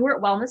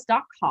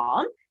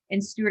katiestewartwellness.com,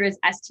 and Stewart is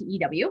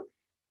STEW.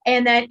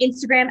 And then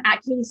Instagram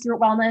at Katie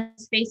Stewart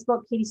Wellness,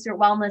 Facebook, Katie Stewart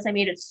Wellness. I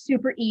made it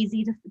super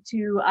easy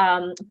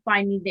to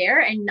find me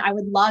there. And I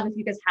would love if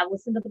you guys have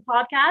listened to the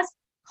podcast,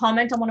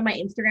 comment on one of my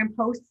Instagram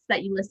posts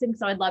that you listened.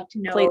 So I'd love to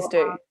know. Please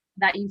do.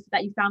 That you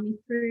found me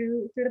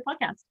through the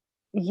podcast.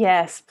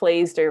 Yes,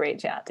 please do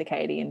reach out to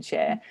Katie and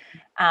share.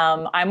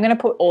 I'm going to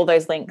put all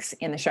those links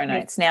in the show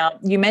notes. Now,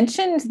 you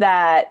mentioned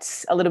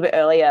that a little bit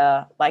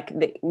earlier, like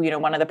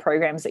one of the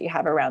programs that you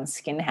have around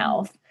skin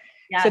health.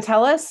 Yes. So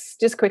tell us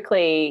just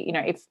quickly,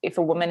 if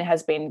a woman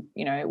has been,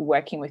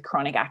 working with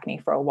chronic acne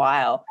for a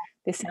while,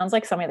 this sounds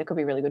like something that could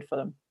be really good for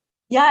them.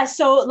 Yeah.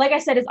 So like I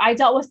said, I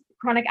dealt with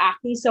chronic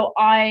acne. So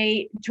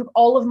I took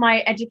all of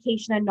my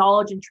education and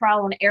knowledge and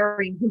trial and error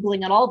and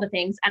Googling and all the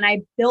things. And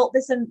I built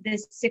this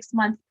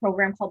 6-month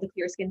program called the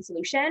Clear Skin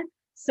Solution.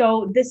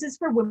 So this is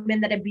for women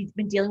that have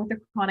been dealing with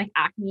their chronic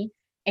acne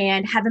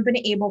and haven't been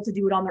able to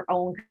do it on their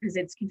own because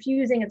it's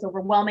confusing, it's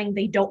overwhelming,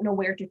 they don't know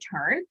where to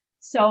turn.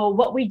 So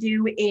what we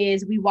do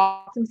is we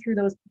walk them through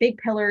those big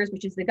pillars,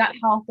 which is the gut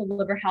health, the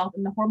liver health,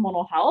 and the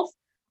hormonal health,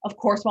 of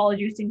course, while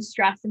reducing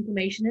stress,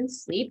 inflammation, and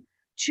sleep,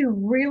 to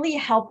really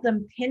help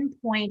them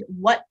pinpoint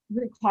what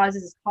the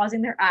causes is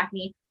causing their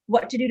acne,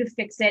 what to do to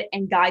fix it,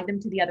 and guide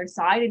them to the other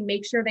side, and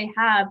make sure they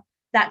have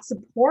that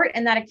support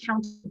and that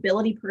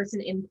accountability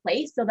person in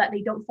place so that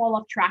they don't fall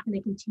off track and they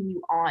continue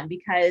on.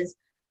 Because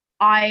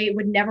I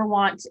would never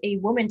want a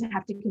woman to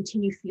have to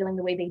continue feeling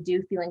the way they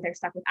do, feeling they're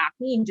stuck with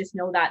acne, and just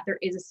know that there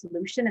is a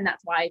solution. And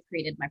that's why I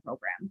created my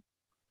program.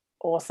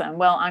 Awesome.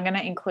 Well, I'm going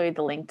to include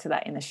the link to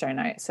that in the show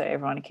notes so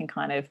everyone can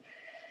kind of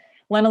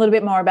learn a little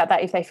bit more about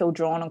that if they feel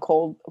drawn and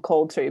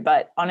called to.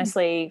 But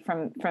honestly,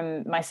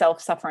 from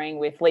myself suffering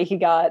with leaky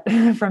gut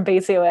from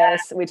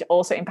PCOS, which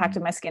also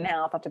impacted my skin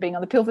health after being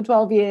on the pill for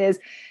 12 years,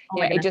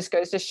 it just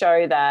goes to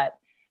show that,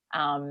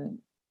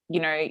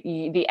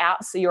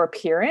 your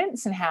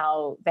appearance and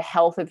how the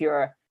health of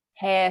your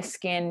hair,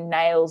 skin,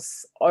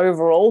 nails,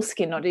 overall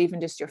skin, not even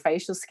just your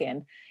facial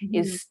skin,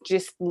 is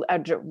just a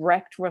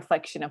direct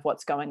reflection of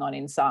what's going on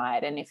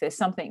inside. And if there's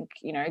something,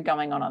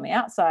 going on the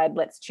outside,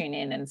 let's tune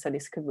in. And so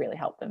this could really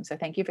help them. So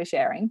thank you for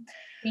sharing.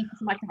 Thank you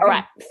so much. All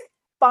right.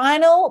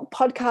 Final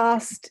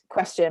podcast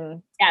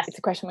question. Yes. It's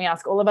a question we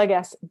ask all of our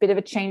guests, a bit of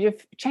a change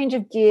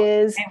of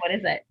gears. Okay, what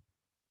is it?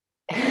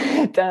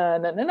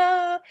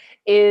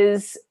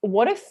 is,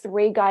 what are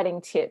 3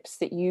 guiding tips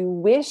that you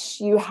wish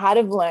you had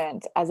have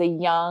learned as a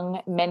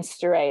young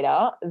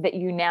menstruator that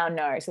you now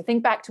know? So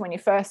think back to when you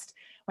first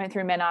went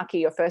through menarche,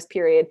 your first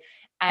period,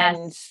 and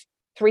Yes.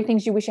 3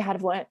 things you wish you had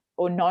have learned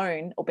or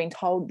known or been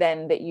told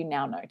then that you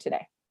now know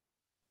today.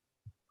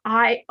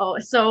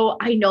 So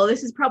I know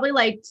this is probably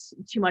like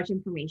too much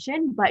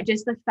information, but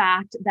just the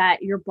fact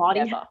that your body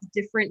has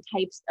different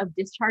types of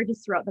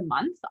discharges throughout the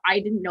month.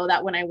 I didn't know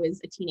that when I was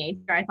a teenager.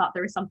 I thought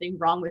there was something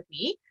wrong with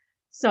me.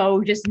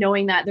 So just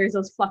knowing that there's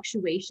those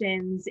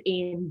fluctuations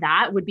in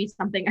that would be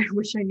something I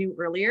wish I knew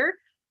earlier.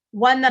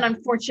 One that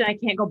unfortunately I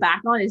can't go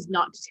back on is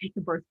not to take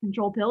the birth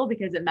control pill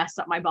because it messed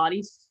up my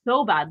body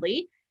so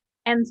badly.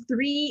 And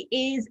 3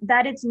 is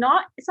that it's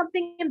not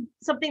something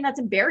that's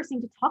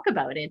embarrassing to talk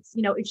about. It's,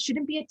 it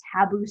shouldn't be a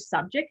taboo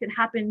subject. It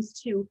happens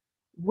to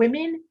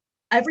women,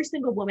 every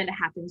single woman it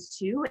happens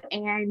to.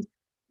 And,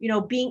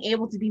 being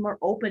able to be more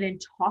open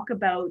and talk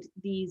about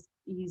these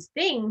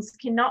things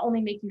can not only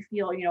make you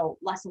feel,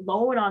 less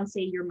alone on, say,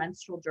 your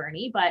menstrual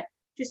journey, but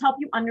just help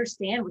you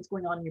understand what's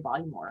going on in your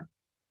body more.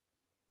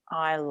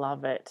 I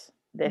love it.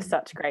 They're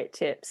such great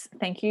tips.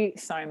 Thank you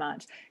so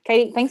much.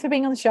 Katie, thanks for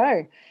being on the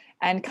show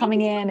and coming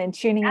in and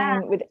tuning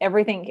in with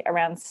everything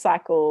around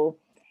cycle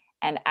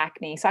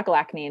acne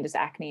and just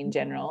acne in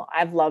general.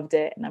 I've loved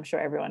it, and I'm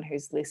sure everyone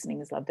who's listening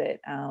has loved it.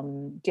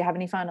 Do you have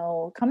any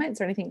final comments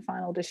or anything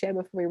final to share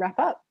before we wrap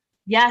up?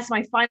 Yes,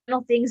 my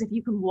final things, if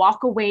you can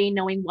walk away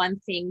knowing one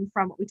thing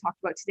from what we talked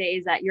about today,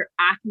 is that your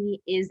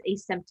acne is a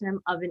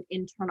symptom of an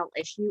internal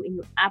issue, and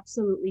you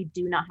absolutely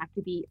do not have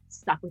to be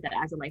stuck with it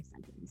as a life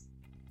sentence.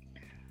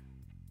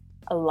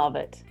 I love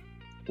it.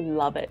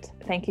 Love it.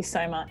 Thank you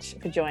so much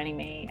for joining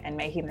me and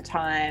making the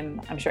time.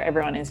 I'm sure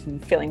everyone is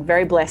feeling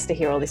very blessed to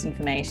hear all this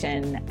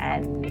information.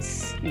 And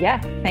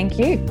yeah, thank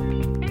you.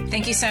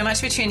 Thank you so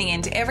much for tuning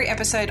in to every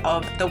episode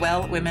of the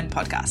Well Women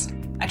podcast.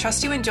 I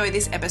trust you enjoyed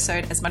this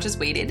episode as much as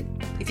we did.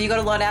 If you got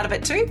a lot out of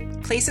it too,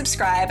 please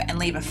subscribe and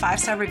leave a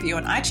 5-star review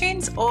on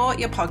iTunes or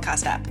your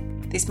podcast app.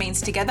 This means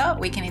together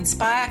we can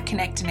inspire,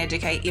 connect, and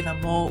educate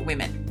even more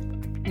women.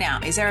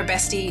 Now, is there a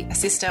bestie, a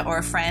sister, or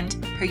a friend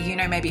who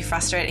may be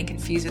frustrated and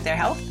confused with their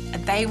health? Are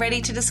they ready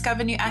to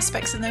discover new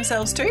aspects of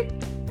themselves too?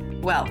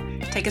 Well,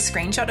 take a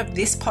screenshot of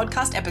this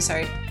podcast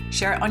episode,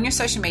 share it on your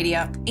social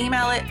media,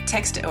 email it,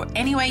 text it, or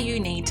any way you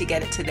need to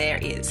get it to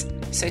their ears.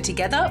 So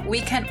together,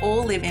 we can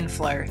all live in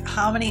flow,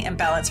 harmony, and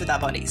balance with our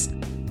bodies.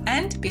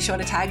 And be sure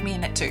to tag me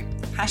in it too.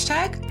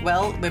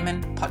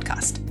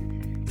 #WellWomenPodcast.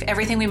 For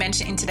everything we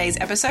mentioned in today's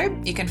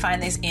episode, you can find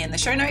this in the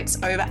show notes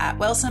over at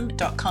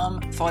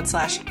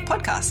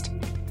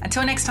wellsome.com/podcast.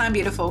 Until next time,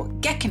 beautiful,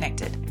 get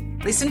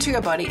connected, listen to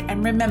your body,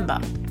 and remember,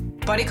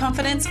 body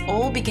confidence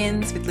all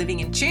begins with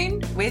living in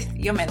tune with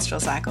your menstrual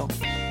cycle.